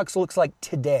Ronnie Cox looks like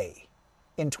today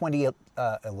in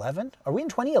 2011. Are we in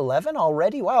 2011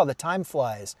 already? Wow, the time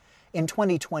flies. In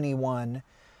 2021.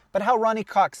 But how Ronnie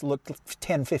Cox looked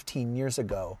 10, 15 years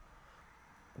ago.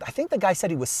 I think the guy said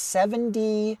he was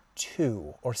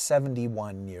 72 or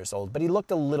 71 years old, but he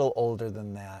looked a little older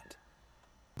than that.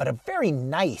 But a very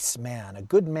nice man, a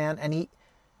good man. And he,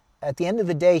 at the end of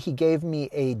the day, he gave me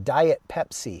a Diet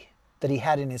Pepsi that he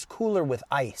had in his cooler with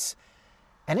ice.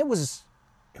 And it was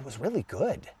really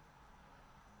good.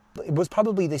 It was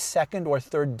probably the second or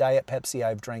third Diet Pepsi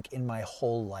I've drank in my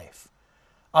whole life.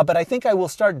 But I think I will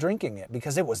start drinking it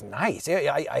because it was nice.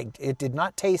 It did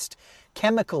not taste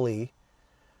chemically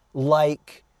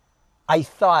like I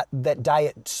thought that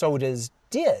diet sodas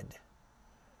did.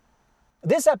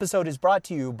 This episode is brought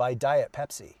to you by Diet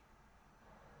Pepsi.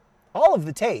 All of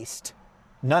the taste,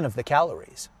 none of the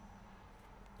calories.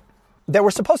 There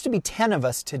were supposed to be 10 of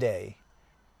us today,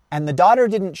 and the daughter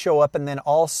didn't show up, and then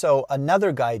also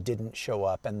another guy didn't show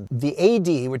up. And the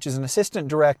AD, which is an assistant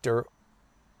director,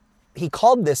 he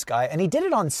called this guy, and he did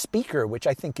it on speaker, which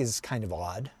I think is kind of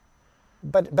odd.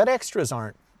 But extras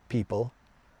aren't people.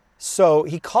 So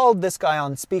he called this guy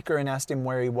on speaker and asked him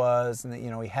where he was, and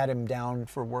he had him down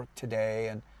for work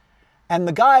today. And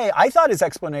the guy, I thought his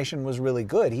explanation was really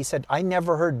good. He said, I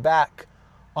never heard back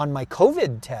on my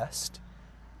COVID test,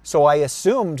 so I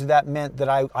assumed that meant that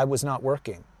I was not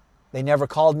working. They never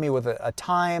called me with a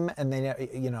time, and they,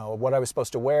 what I was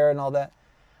supposed to wear and all that.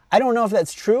 I don't know if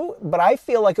that's true, but I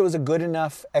feel like it was a good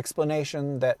enough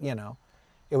explanation that,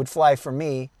 it would fly for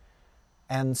me.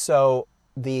 And so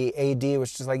the AD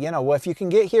was just like, well, if you can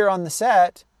get here on the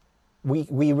set, we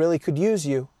really could use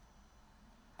you.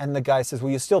 And the guy says,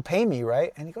 well, you still pay me,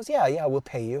 right? And he goes, yeah, we'll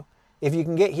pay you if you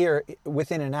can get here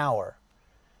within an hour.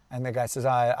 And the guy says,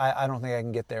 I don't think I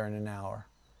can get there in an hour.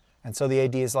 And so the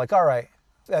AD is like, all right,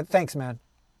 thanks, man.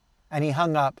 And he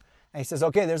hung up and he says,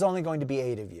 okay, there's only going to be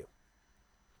 8 of you.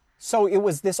 So it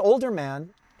was this older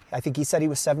man, I think he said he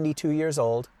was 72 years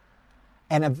old,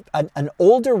 and an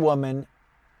older woman,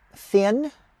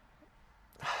 thin,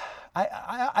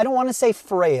 I don't want to say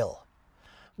frail,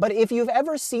 but if you've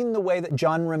ever seen the way that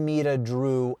John Romita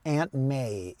drew Aunt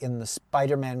May in the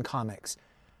Spider-Man comics,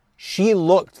 she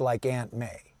looked like Aunt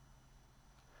May.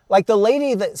 Like the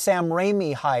lady that Sam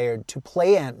Raimi hired to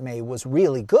play Aunt May was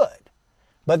really good,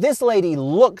 but this lady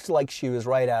looked like she was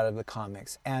right out of the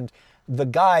comics, and the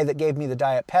guy that gave me the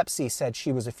Diet Pepsi said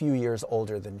she was a few years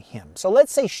older than him. So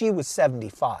let's say she was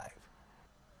 75.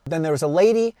 Then there was a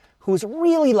lady who was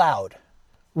really loud,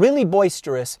 really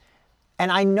boisterous,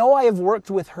 and I know I have worked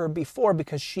with her before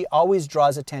because she always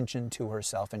draws attention to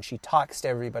herself, and she talks to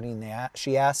everybody, and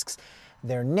she asks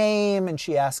their name, and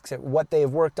she asks what they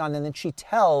have worked on, and then she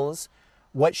tells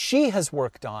what she has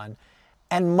worked on.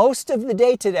 And most of the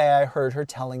day today, I heard her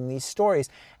telling these stories.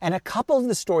 And a couple of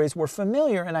the stories were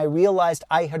familiar, and I realized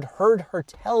I had heard her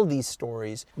tell these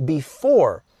stories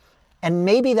before. And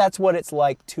maybe that's what it's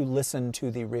like to listen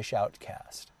to the Rish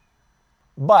Outcast.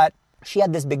 But she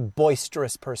had this big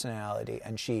boisterous personality,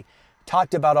 and she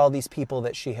talked about all these people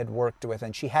that she had worked with,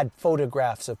 and she had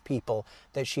photographs of people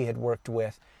that she had worked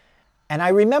with. And I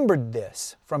remembered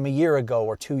this from a year ago,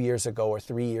 or 2 years ago, or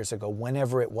 3 years ago,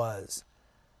 whenever it was.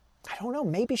 I don't know,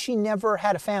 maybe she never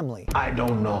had a family. I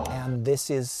don't know. And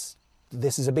this is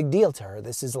a big deal to her.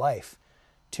 This is life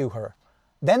to her.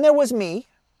 Then there was me,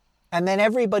 and then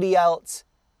everybody else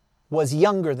was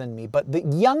younger than me, but the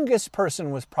youngest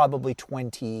person was probably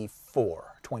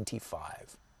 24,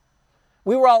 25.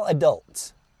 We were all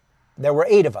adults. There were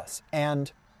 8 of us,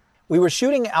 and we were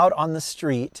shooting out on the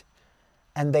street,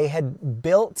 and they had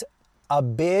built a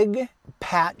big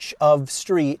patch of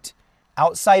street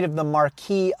outside of the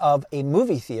marquee of a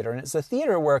movie theater. And it's a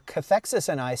theater where Cathexis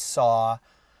and I saw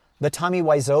the Tommy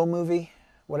Wiseau movie,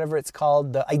 whatever it's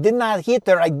called. I did not hit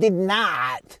there. I did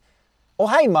not. Oh,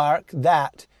 hi, Mark.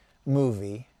 That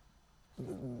movie.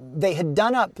 They had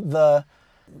done up the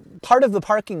part of the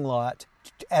parking lot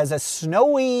as a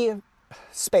snowy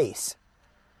space.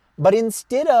 But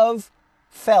instead of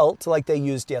felt like they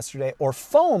used yesterday or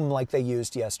foam like they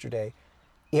used yesterday,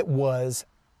 it was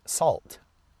salt.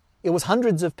 It was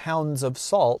hundreds of pounds of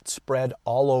salt spread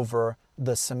all over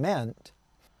the cement.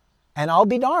 And I'll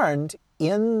be darned,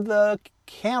 in the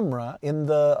camera, in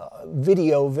the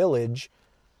video village,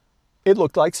 it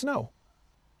looked like snow.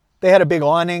 They had a big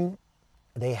awning.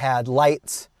 They had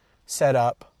lights set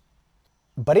up.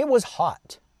 But it was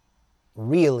hot,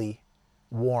 really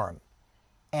warm.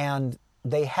 And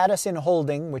they had us in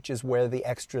holding, which is where the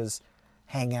extras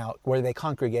hang out, where they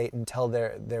congregate until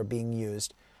they're being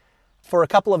used. For a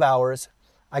couple of hours,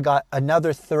 I got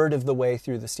another third of the way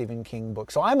through the Stephen King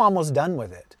book. So I'm almost done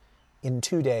with it in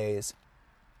 2 days.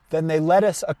 Then they led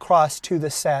us across to the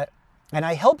set, and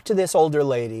I helped this older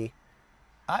lady.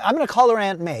 I'm going to call her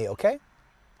Aunt May, okay?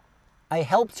 I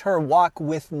helped her walk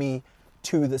with me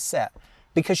to the set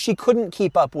because she couldn't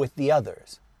keep up with the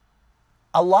others.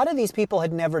 A lot of these people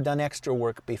had never done extra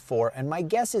work before, and my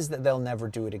guess is that they'll never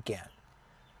do it again.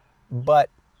 But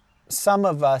some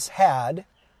of us had,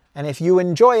 And if you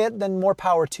enjoy it, then more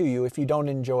power to you. If you don't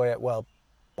enjoy it, well,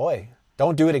 boy,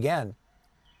 don't do it again.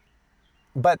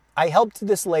 But I helped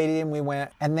this lady and we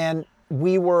went, and then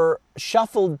we were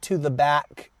shuffled to the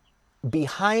back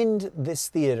behind this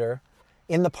theater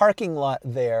in the parking lot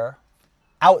there,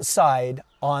 outside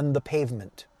on the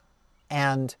pavement.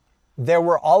 And there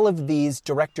were all of these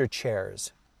director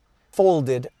chairs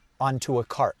folded onto a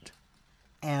cart.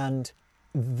 And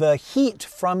the heat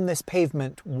from this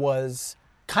pavement was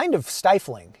kind of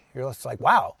stifling. You're just like,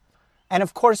 wow. And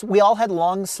of course, we all had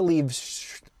long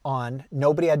sleeves on.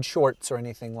 Nobody had shorts or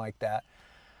anything like that.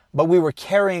 But we were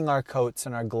carrying our coats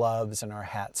and our gloves and our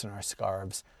hats and our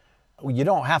scarves. You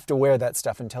don't have to wear that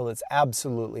stuff until it's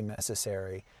absolutely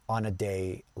necessary on a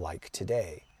day like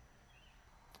today.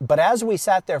 But as we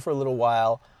sat there for a little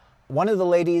while, one of the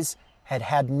ladies had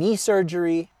had knee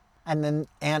surgery, and then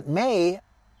Aunt May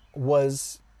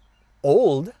was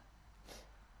old.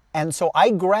 And so I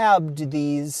grabbed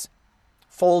these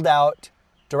fold-out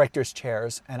director's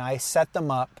chairs and I set them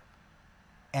up,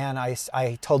 and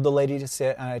I told the lady to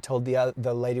sit, and I told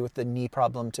the lady with the knee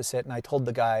problem to sit, and I told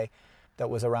the guy that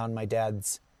was around my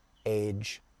dad's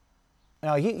age.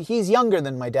 Now, he's younger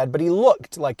than my dad, but he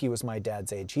looked like he was my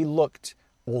dad's age. He looked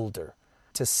older,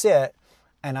 to sit.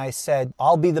 And I said,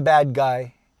 I'll be the bad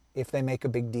guy if they make a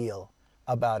big deal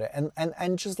about it.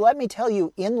 And just let me tell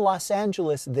you, in Los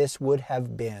Angeles, this would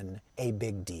have been a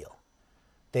big deal.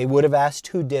 They would have asked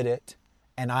who did it,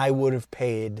 and I would have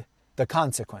paid the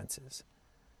consequences.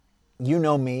 You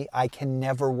know me, I can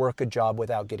never work a job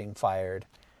without getting fired.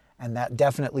 And that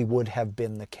definitely would have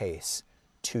been the case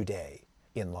today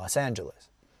in Los Angeles.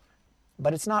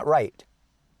 But it's not right.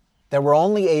 There were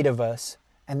only 8 of us,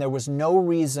 and there was no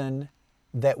reason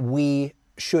that we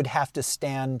should have to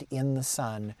stand in the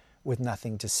sun with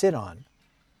nothing to sit on.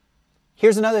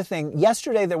 Here's another thing.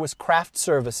 Yesterday there was craft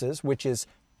services, which is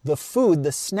the food,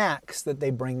 the snacks that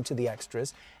they bring to the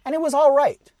extras, and it was all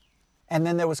right. And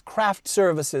then there was craft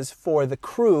services for the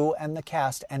crew and the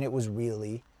cast, and it was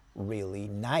really, really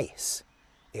nice.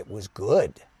 It was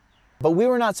good. But we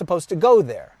were not supposed to go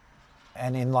there.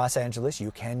 And in Los Angeles,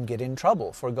 you can get in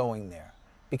trouble for going there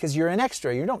because you're an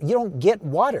extra. You don't get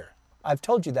water. I've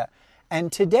told you that.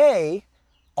 And today,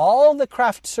 all the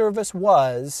craft service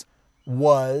was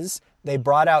they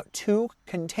brought out 2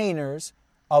 containers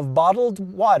of bottled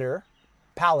water,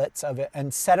 pallets of it,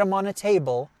 and set them on a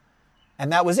table.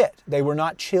 And that was it. They were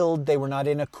not chilled. They were not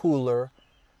in a cooler.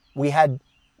 We had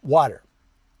water.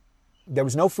 There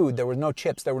was no food. There were no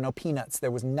chips. There were no peanuts.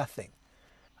 There was nothing.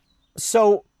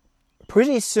 So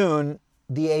pretty soon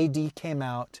the AD came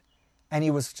out and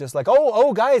he was just like,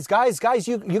 oh, guys,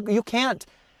 you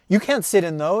can't sit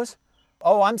in those.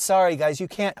 Oh, I'm sorry, guys, you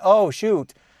can't. Oh,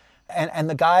 shoot. And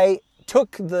the guy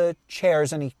took the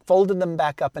chairs and he folded them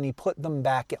back up and he put them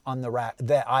back on the rack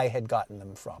that I had gotten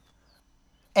them from.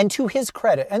 And to his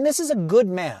credit, and this is a good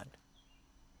man,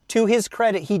 to his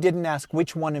credit, he didn't ask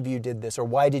which one of you did this or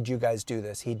why did you guys do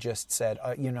this. He just said,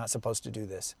 you're not supposed to do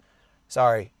this.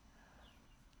 Sorry.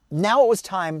 Now it was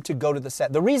time to go to the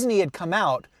set. The reason he had come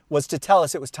out was to tell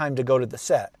us it was time to go to the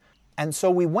set. And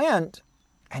so we went,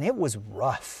 and it was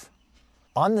rough.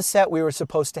 On the set, we were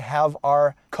supposed to have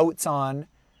our coats on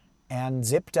and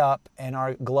zipped up, and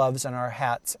our gloves and our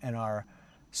hats and our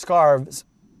scarves.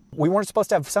 We weren't supposed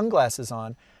to have sunglasses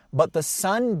on, but the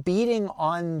sun beating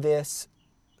on this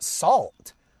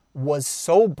salt was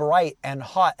so bright and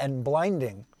hot and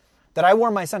blinding that I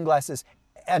wore my sunglasses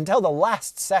until the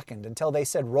last second, until they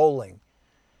said rolling.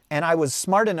 And I was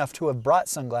smart enough to have brought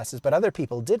sunglasses, but other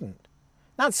people didn't.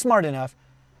 Not smart enough.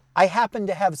 I happened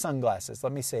to have sunglasses,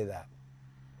 let me say that.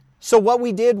 So what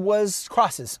we did was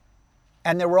crosses,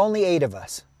 and there were only 8 of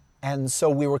us. And so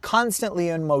we were constantly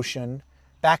in motion,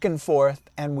 back and forth,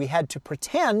 and we had to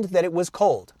pretend that it was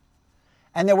cold.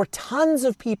 And there were tons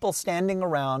of people standing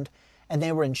around, and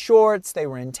they were in shorts, they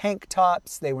were in tank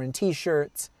tops, they were in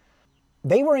t-shirts.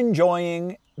 They were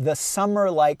enjoying the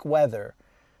summer-like weather.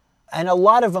 And a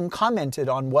lot of them commented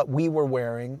on what we were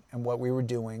wearing and what we were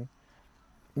doing.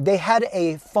 They had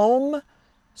a foam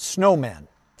snowman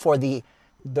for the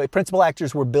principal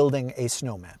actors were building a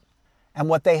snowman. And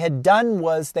what they had done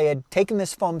was they had taken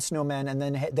this foam snowman and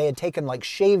then they had taken like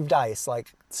shaved ice,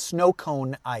 like snow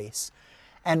cone ice,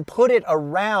 and put it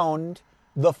around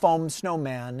the foam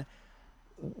snowman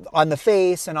on the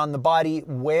face and on the body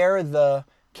where the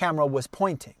camera was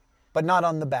pointing, but not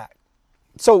on the back.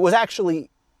 So it was actually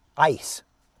ice,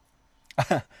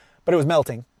 but it was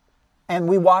melting. And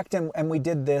we walked and we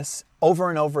did this over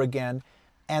and over again.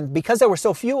 And because there were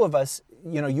so few of us,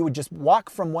 you would just walk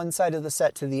from one side of the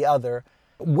set to the other.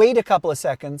 wait a couple of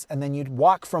seconds, and then you'd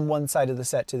walk from one side of the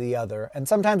set to the other. And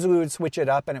sometimes we would switch it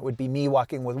up, and it would be me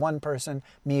walking with one person,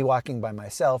 me walking by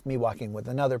myself, me walking with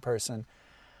another person.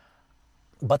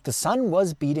 But the sun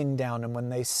was beating down, and when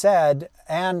they said,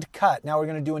 and cut, now we're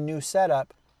going to do a new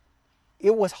setup,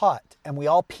 it was hot. And we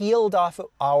all peeled off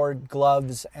our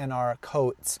gloves and our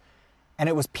coats, and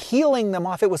it was peeling them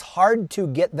off. It was hard to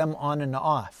get them on and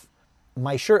off.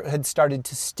 My shirt had started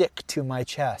to stick to my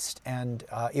chest, and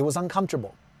it was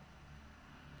uncomfortable.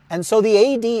 And so the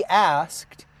AD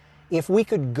asked if we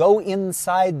could go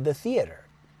inside the theater,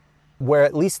 where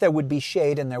at least there would be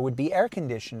shade and there would be air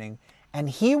conditioning. And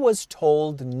he was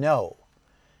told no,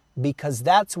 because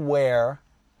that's where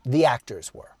the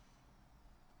actors were.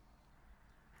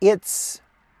 It's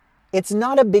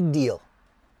not a big deal.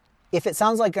 If it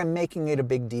sounds like I'm making it a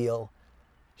big deal,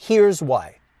 here's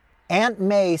why. Aunt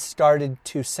May started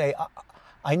to say,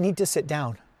 I need to sit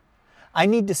down. I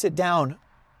need to sit down.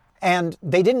 And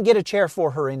they didn't get a chair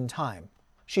for her in time.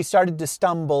 She started to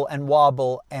stumble and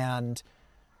wobble, and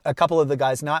a couple of the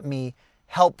guys, not me,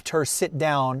 helped her sit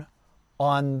down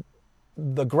on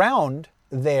the ground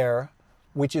there,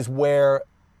 which is where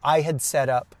I had set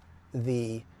up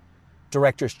the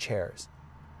director's chairs.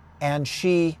 And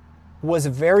she was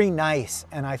very nice,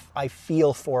 and I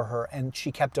feel for her, and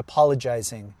she kept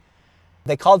apologizing.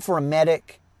 They called for a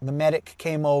medic. The medic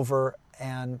came over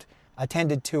and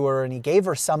attended to her, and he gave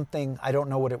her something. I don't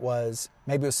know what it was.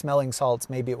 Maybe it was smelling salts.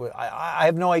 Maybe it was, I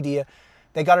have no idea.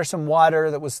 They got her some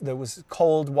water that was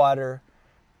cold water.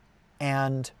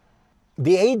 And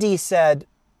the AD said,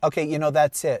 okay,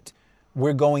 that's it.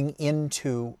 We're going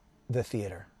into the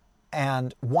theater.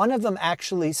 And one of them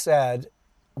actually said,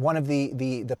 one of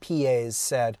the PAs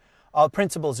said, oh,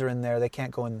 principals are in there. They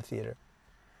can't go in the theater.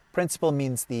 Principal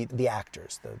means the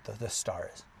actors, the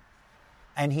stars.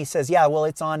 And he says, yeah, well,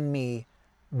 it's on me.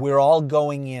 We're all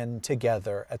going in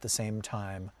together at the same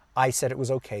time. I said it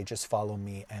was okay, just follow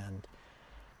me. And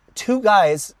two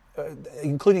guys,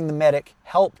 including the medic,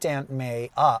 helped Aunt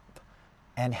May up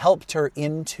and helped her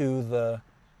into the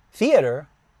theater.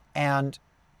 And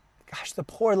gosh, the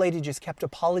poor lady just kept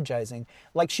apologizing,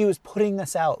 like she was putting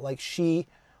us out, like she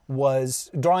was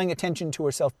drawing attention to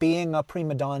herself, being a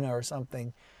prima donna or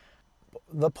something.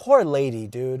 The poor lady,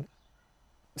 dude.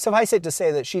 Suffice it to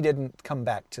say that she didn't come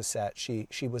back to set.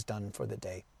 She was done for the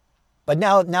day. But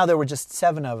now there were just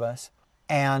 7 of us,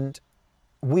 and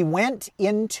we went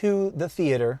into the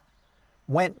theater,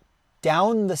 went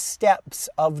down the steps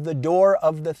of the door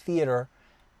of the theater,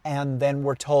 and then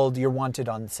were told you're wanted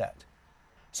on set.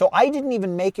 So I didn't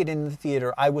even make it in the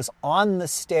theater. I was on the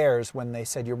stairs when they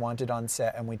said you're wanted on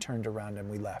set, and we turned around and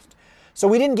we left. So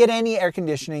we didn't get any air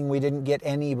conditioning. We didn't get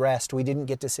any rest. We didn't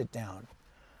get to sit down.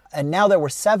 And now there were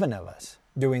 7 of us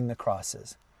doing the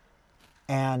crosses.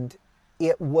 And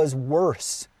it was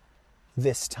worse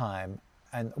this time.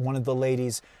 And one of the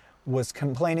ladies was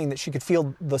complaining that she could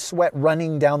feel the sweat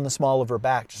running down the small of her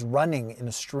back, just running in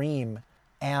a stream.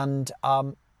 And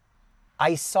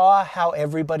I saw how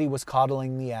everybody was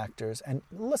coddling the actors. And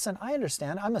listen, I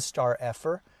understand. I'm a star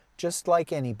effer, just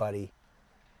like anybody.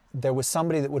 There was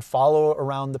somebody that would follow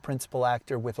around the principal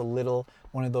actor with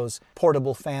one of those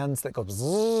portable fans that goes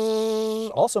zzz,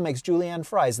 also makes julienne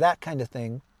fries, that kind of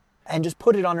thing, and just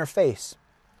put it on her face.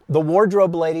 The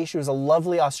wardrobe lady, she was a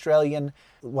lovely Australian,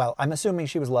 well, I'm assuming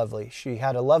she was lovely. She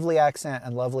had a lovely accent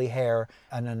and lovely hair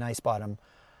and a nice bottom.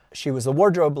 She was the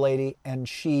wardrobe lady, and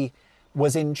she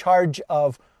was in charge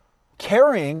of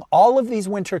carrying all of these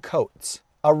winter coats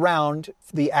around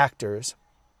the actors.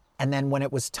 And then when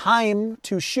it was time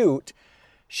to shoot,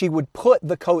 she would put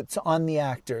the coats on the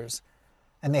actors,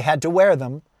 and they had to wear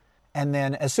them. And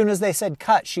then as soon as they said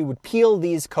cut, she would peel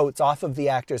these coats off of the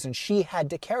actors, and she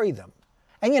had to carry them.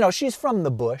 And she's from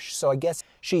the bush, so I guess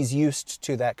she's used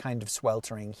to that kind of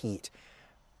sweltering heat.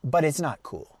 But it's not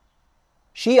cool.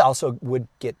 She also would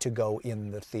get to go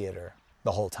in the theater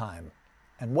the whole time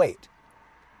and wait.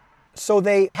 So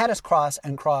they had us cross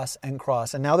and cross and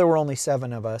cross, and now there were only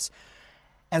 7 of us.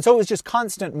 And so it was just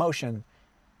constant motion.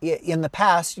 In the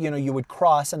past, you would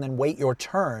cross and then wait your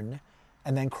turn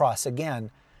and then cross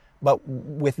again. But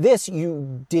with this,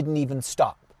 you didn't even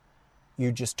stop.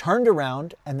 You just turned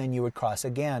around and then you would cross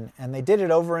again. And they did it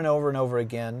over and over and over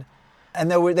again. And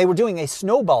they were doing a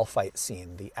snowball fight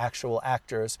scene, the actual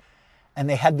actors. And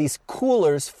they had these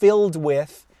coolers filled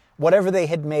with whatever they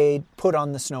had made, put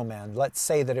on the snowman. Let's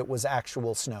say that it was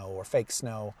actual snow or fake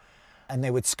snow. And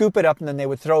they would scoop it up and then they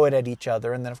would throw it at each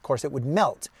other. And then, of course, it would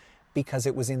melt because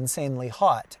it was insanely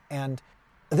hot. And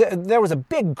there was a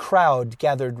big crowd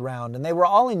gathered round, and they were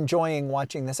all enjoying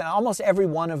watching this. And almost every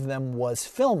one of them was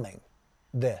filming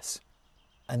this.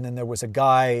 And then there was a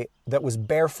guy that was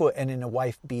barefoot and in a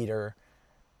wife beater.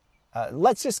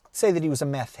 Let's just say that he was a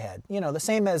meth head. You know, the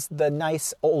same as the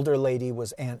nice older lady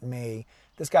was Aunt May.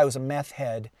 This guy was a meth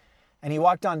head. And he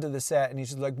walked onto the set and he's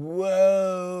just like,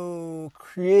 whoa,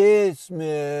 Christmas.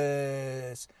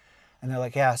 And they're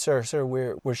like, yeah, sir,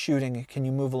 we're shooting. Can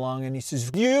you move along? And he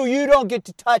says, you don't get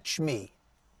to touch me.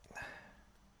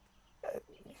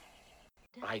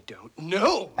 I don't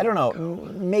know. I don't know.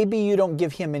 Maybe you don't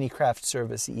give him any craft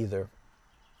service either.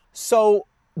 So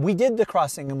we did the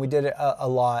crossing and we did it a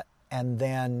lot. And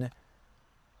then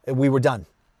we were done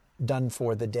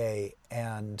for the day.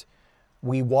 And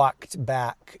we walked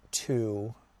back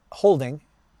to Holding,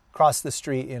 across the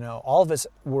street. You know, all of us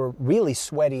were really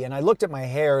sweaty. And I looked at my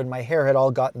hair and my hair had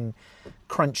all gotten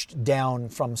crunched down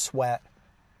from sweat.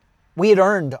 We had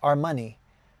earned our money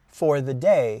for the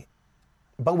day.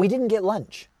 But we didn't get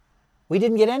lunch. We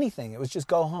didn't get anything. It was just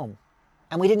go home.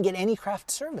 And we didn't get any craft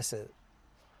services.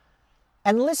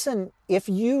 And listen, if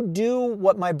you do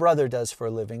what my brother does for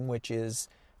a living, which is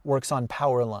works on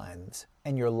power lines,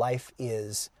 and your life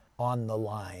is on the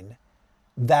line,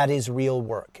 that is real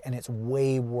work. And it's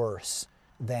way worse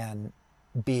than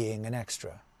being an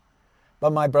extra.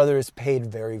 But my brother is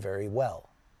paid very, very well.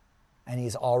 And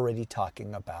he's already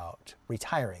talking about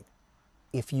retiring.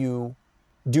 If you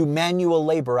do manual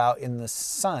labor out in the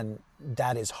sun,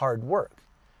 that is hard work.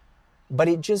 But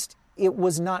it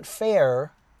was not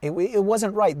fair. It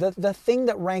wasn't right. The thing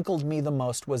that rankled me the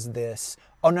most was this.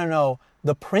 Oh, no,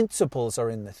 the principals are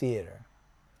in the theater.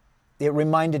 It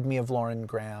reminded me of Lauren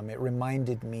Graham. It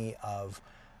reminded me of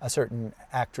a certain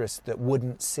actress that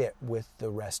wouldn't sit with the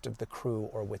rest of the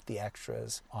crew or with the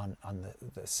extras on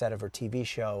the set of her TV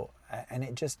show. And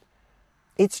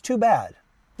it's too bad.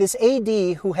 This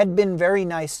AD who had been very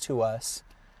nice to us,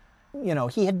 you know,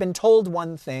 he had been told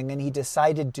one thing and he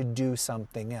decided to do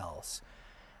something else.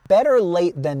 Better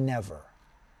late than never.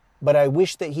 But I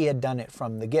wish that he had done it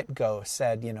from the get-go,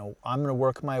 said, you know, I'm going to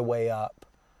work my way up.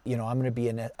 You know, I'm going to be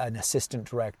an assistant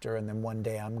director, and then one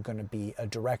day I'm going to be a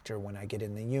director when I get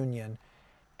in the union.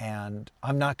 And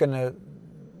I'm not going to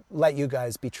let you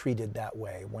guys be treated that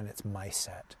way when it's my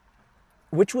set.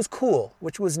 Which was cool,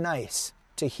 which was nice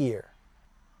to hear.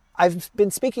 I've been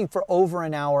speaking for over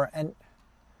an hour, and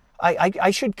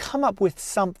I should come up with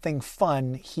something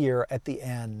fun here at the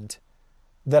end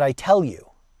that I tell you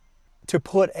to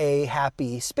put a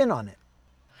happy spin on it.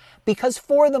 Because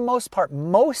for the most part,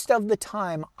 most of the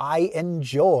time, I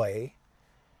enjoy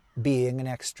being an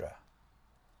extra.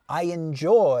 I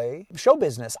enjoy show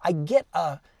business. I get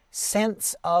a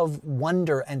sense of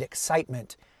wonder and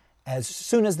excitement as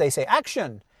soon as they say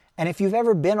action. And if you've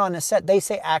ever been on a set, they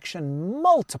say action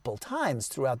multiple times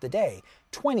throughout the day.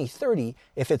 20, 30,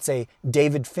 if it's a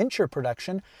David Fincher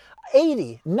production,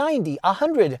 80, 90,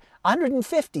 100,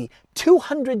 150,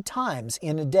 200 times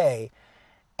in a day.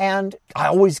 And I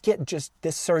always get just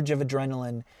this surge of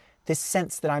adrenaline, this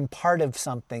sense that I'm part of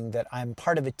something, that I'm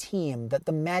part of a team, that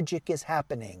the magic is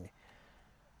happening.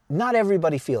 Not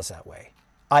everybody feels that way.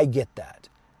 I get that.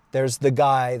 There's the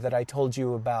guy that I told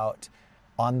you about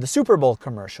on the Super Bowl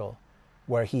commercial,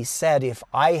 where he said, if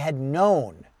I had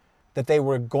known that they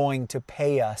were going to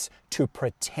pay us to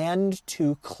pretend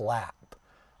to clap,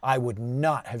 I would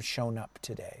not have shown up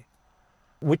today.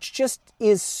 Which just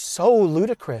is so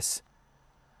ludicrous.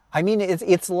 I mean,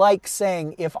 it's like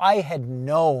saying, if I had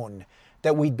known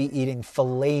that we'd be eating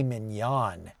filet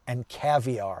mignon and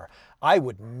caviar, I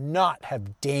would not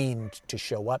have deigned to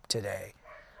show up today.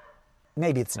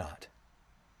 Maybe it's not.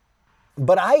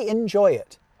 But I enjoy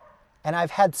it. And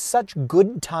I've had such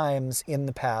good times in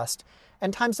the past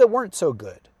and times that weren't so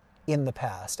good in the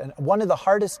past. And one of the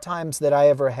hardest times that I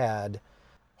ever had,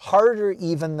 harder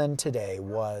even than today,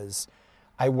 was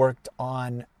I worked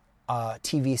on a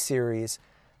TV series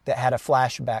that had a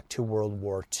flashback to World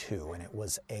War II. And it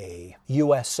was a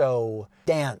USO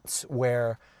dance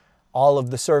where all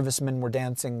of the servicemen were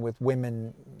dancing with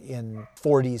women in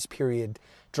 40s period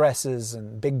dresses,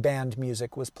 and big band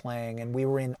music was playing. And we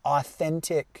were in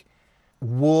authentic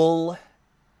wool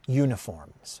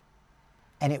uniforms.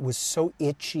 And it was so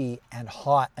itchy and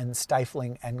hot and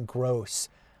stifling and gross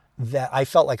that I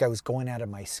felt like I was going out of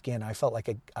my skin. I felt like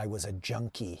I was a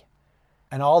junkie.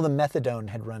 And all the methadone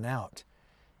had run out.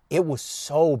 It was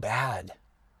so bad.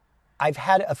 I've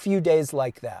had a few days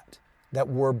like that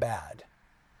were bad.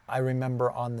 I remember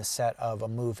on the set of a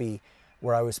movie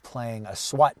where I was playing a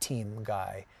SWAT team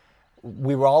guy.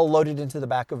 We were all loaded into the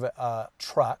back of a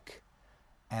truck.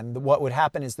 And what would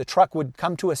happen is the truck would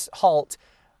come to a halt,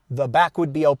 the back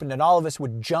would be opened, and all of us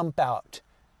would jump out,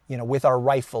 with our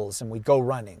rifles, and we'd go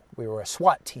running. We were a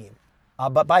SWAT team.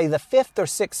 But by the 5th or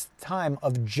 6th time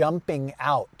of jumping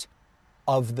out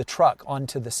of the truck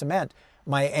onto the cement,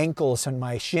 my ankles and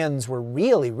my shins were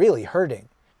really, really hurting.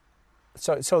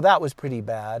 So that was pretty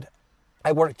bad.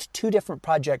 I worked 2 different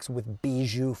projects with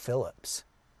Bijou Phillips.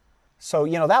 So,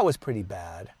 that was pretty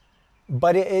bad.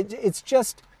 But it's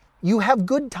just, you have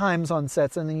good times on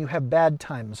sets and then you have bad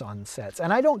times on sets.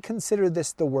 And I don't consider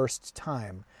this the worst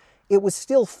time. It was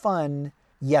still fun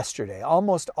yesterday.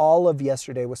 Almost all of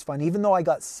yesterday was fun, even though I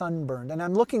got sunburned. And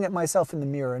I'm looking at myself in the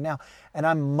mirror now, and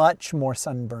I'm much more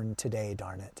sunburned today,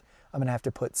 darn it. I'm going to have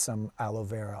to put some aloe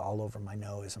vera all over my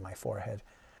nose and my forehead.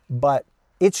 But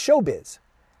it's showbiz.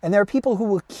 And there are people who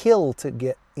will kill to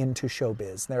get into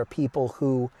showbiz. There are people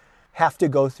who have to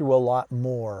go through a lot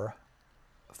more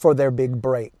for their big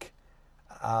break.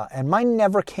 And mine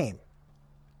never came.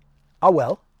 Oh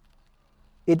well.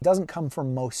 It doesn't come for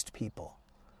most people.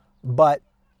 But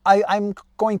I'm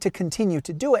going to continue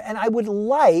to do it. And I would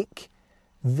like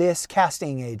this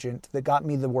casting agent that got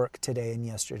me the work today and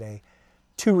yesterday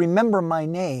to remember my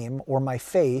name or my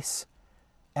face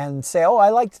and say, oh, I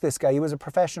liked this guy. He was a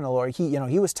professional, or he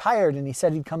was tired and he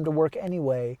said he'd come to work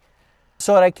anyway,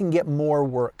 so that I can get more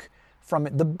work from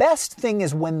it. The best thing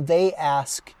is when they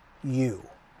ask you.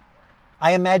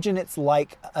 I imagine it's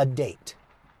like a date.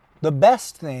 The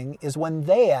best thing is when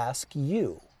they ask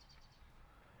you.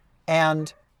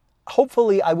 And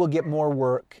hopefully I will get more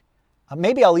work.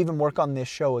 Maybe I'll even work on this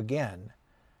show again.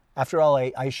 After all,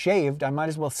 I shaved. I might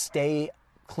as well stay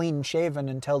clean shaven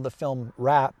until the film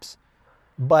wraps.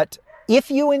 But if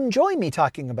you enjoy me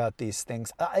talking about these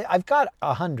things, I've got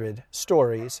 100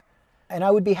 stories, and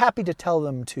I would be happy to tell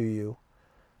them to you.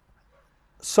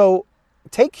 So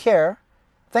take care.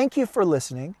 Thank you for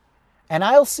listening. And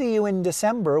I'll see you in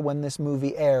December when this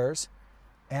movie airs.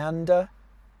 And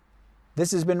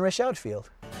this has been Rish Outfield.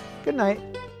 Good night.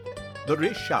 The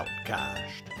Rish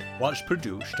Outcast was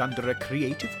produced under a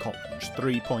Creative Commons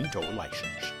 3.0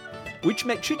 license, which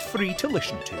makes it free to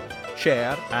listen to,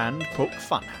 share and poke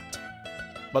fun at.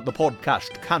 But the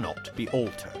podcast cannot be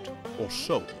altered or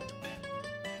sold.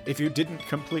 If you didn't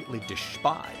completely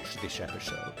despise this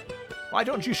episode, why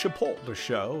don't you support the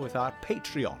show with our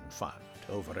Patreon fund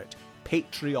over at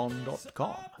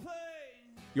patreon.com.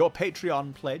 Your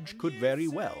Patreon pledge could very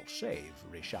well save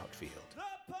Rish Outfield.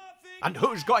 And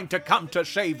who's going to come to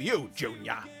save you,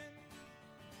 Junior?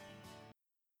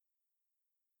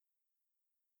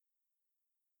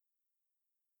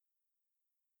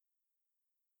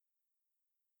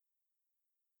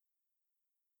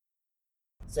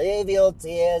 Save your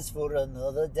tears for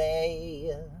another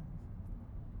day.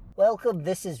 Welcome,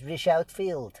 this is Rish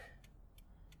Outfield.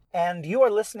 And you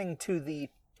are listening to the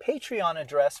Patreon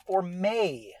address for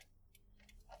May.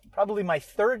 Probably my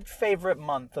 3rd favorite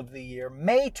month of the year.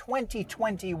 May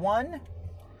 2021.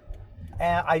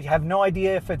 And I have no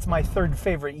idea if it's my 3rd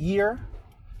favorite year.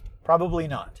 Probably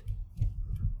not.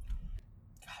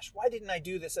 Gosh, why didn't I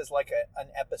do this as like an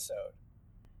episode?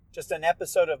 Just an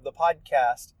episode of the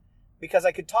podcast. Because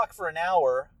I could talk for an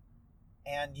hour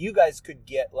and you guys could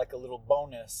get like a little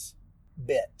bonus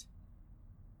bit.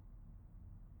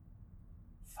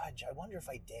 Fudge, I wonder if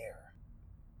I dare.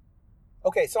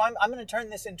 Okay, so I'm going to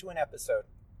turn this into an episode.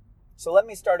 So let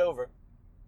me start over.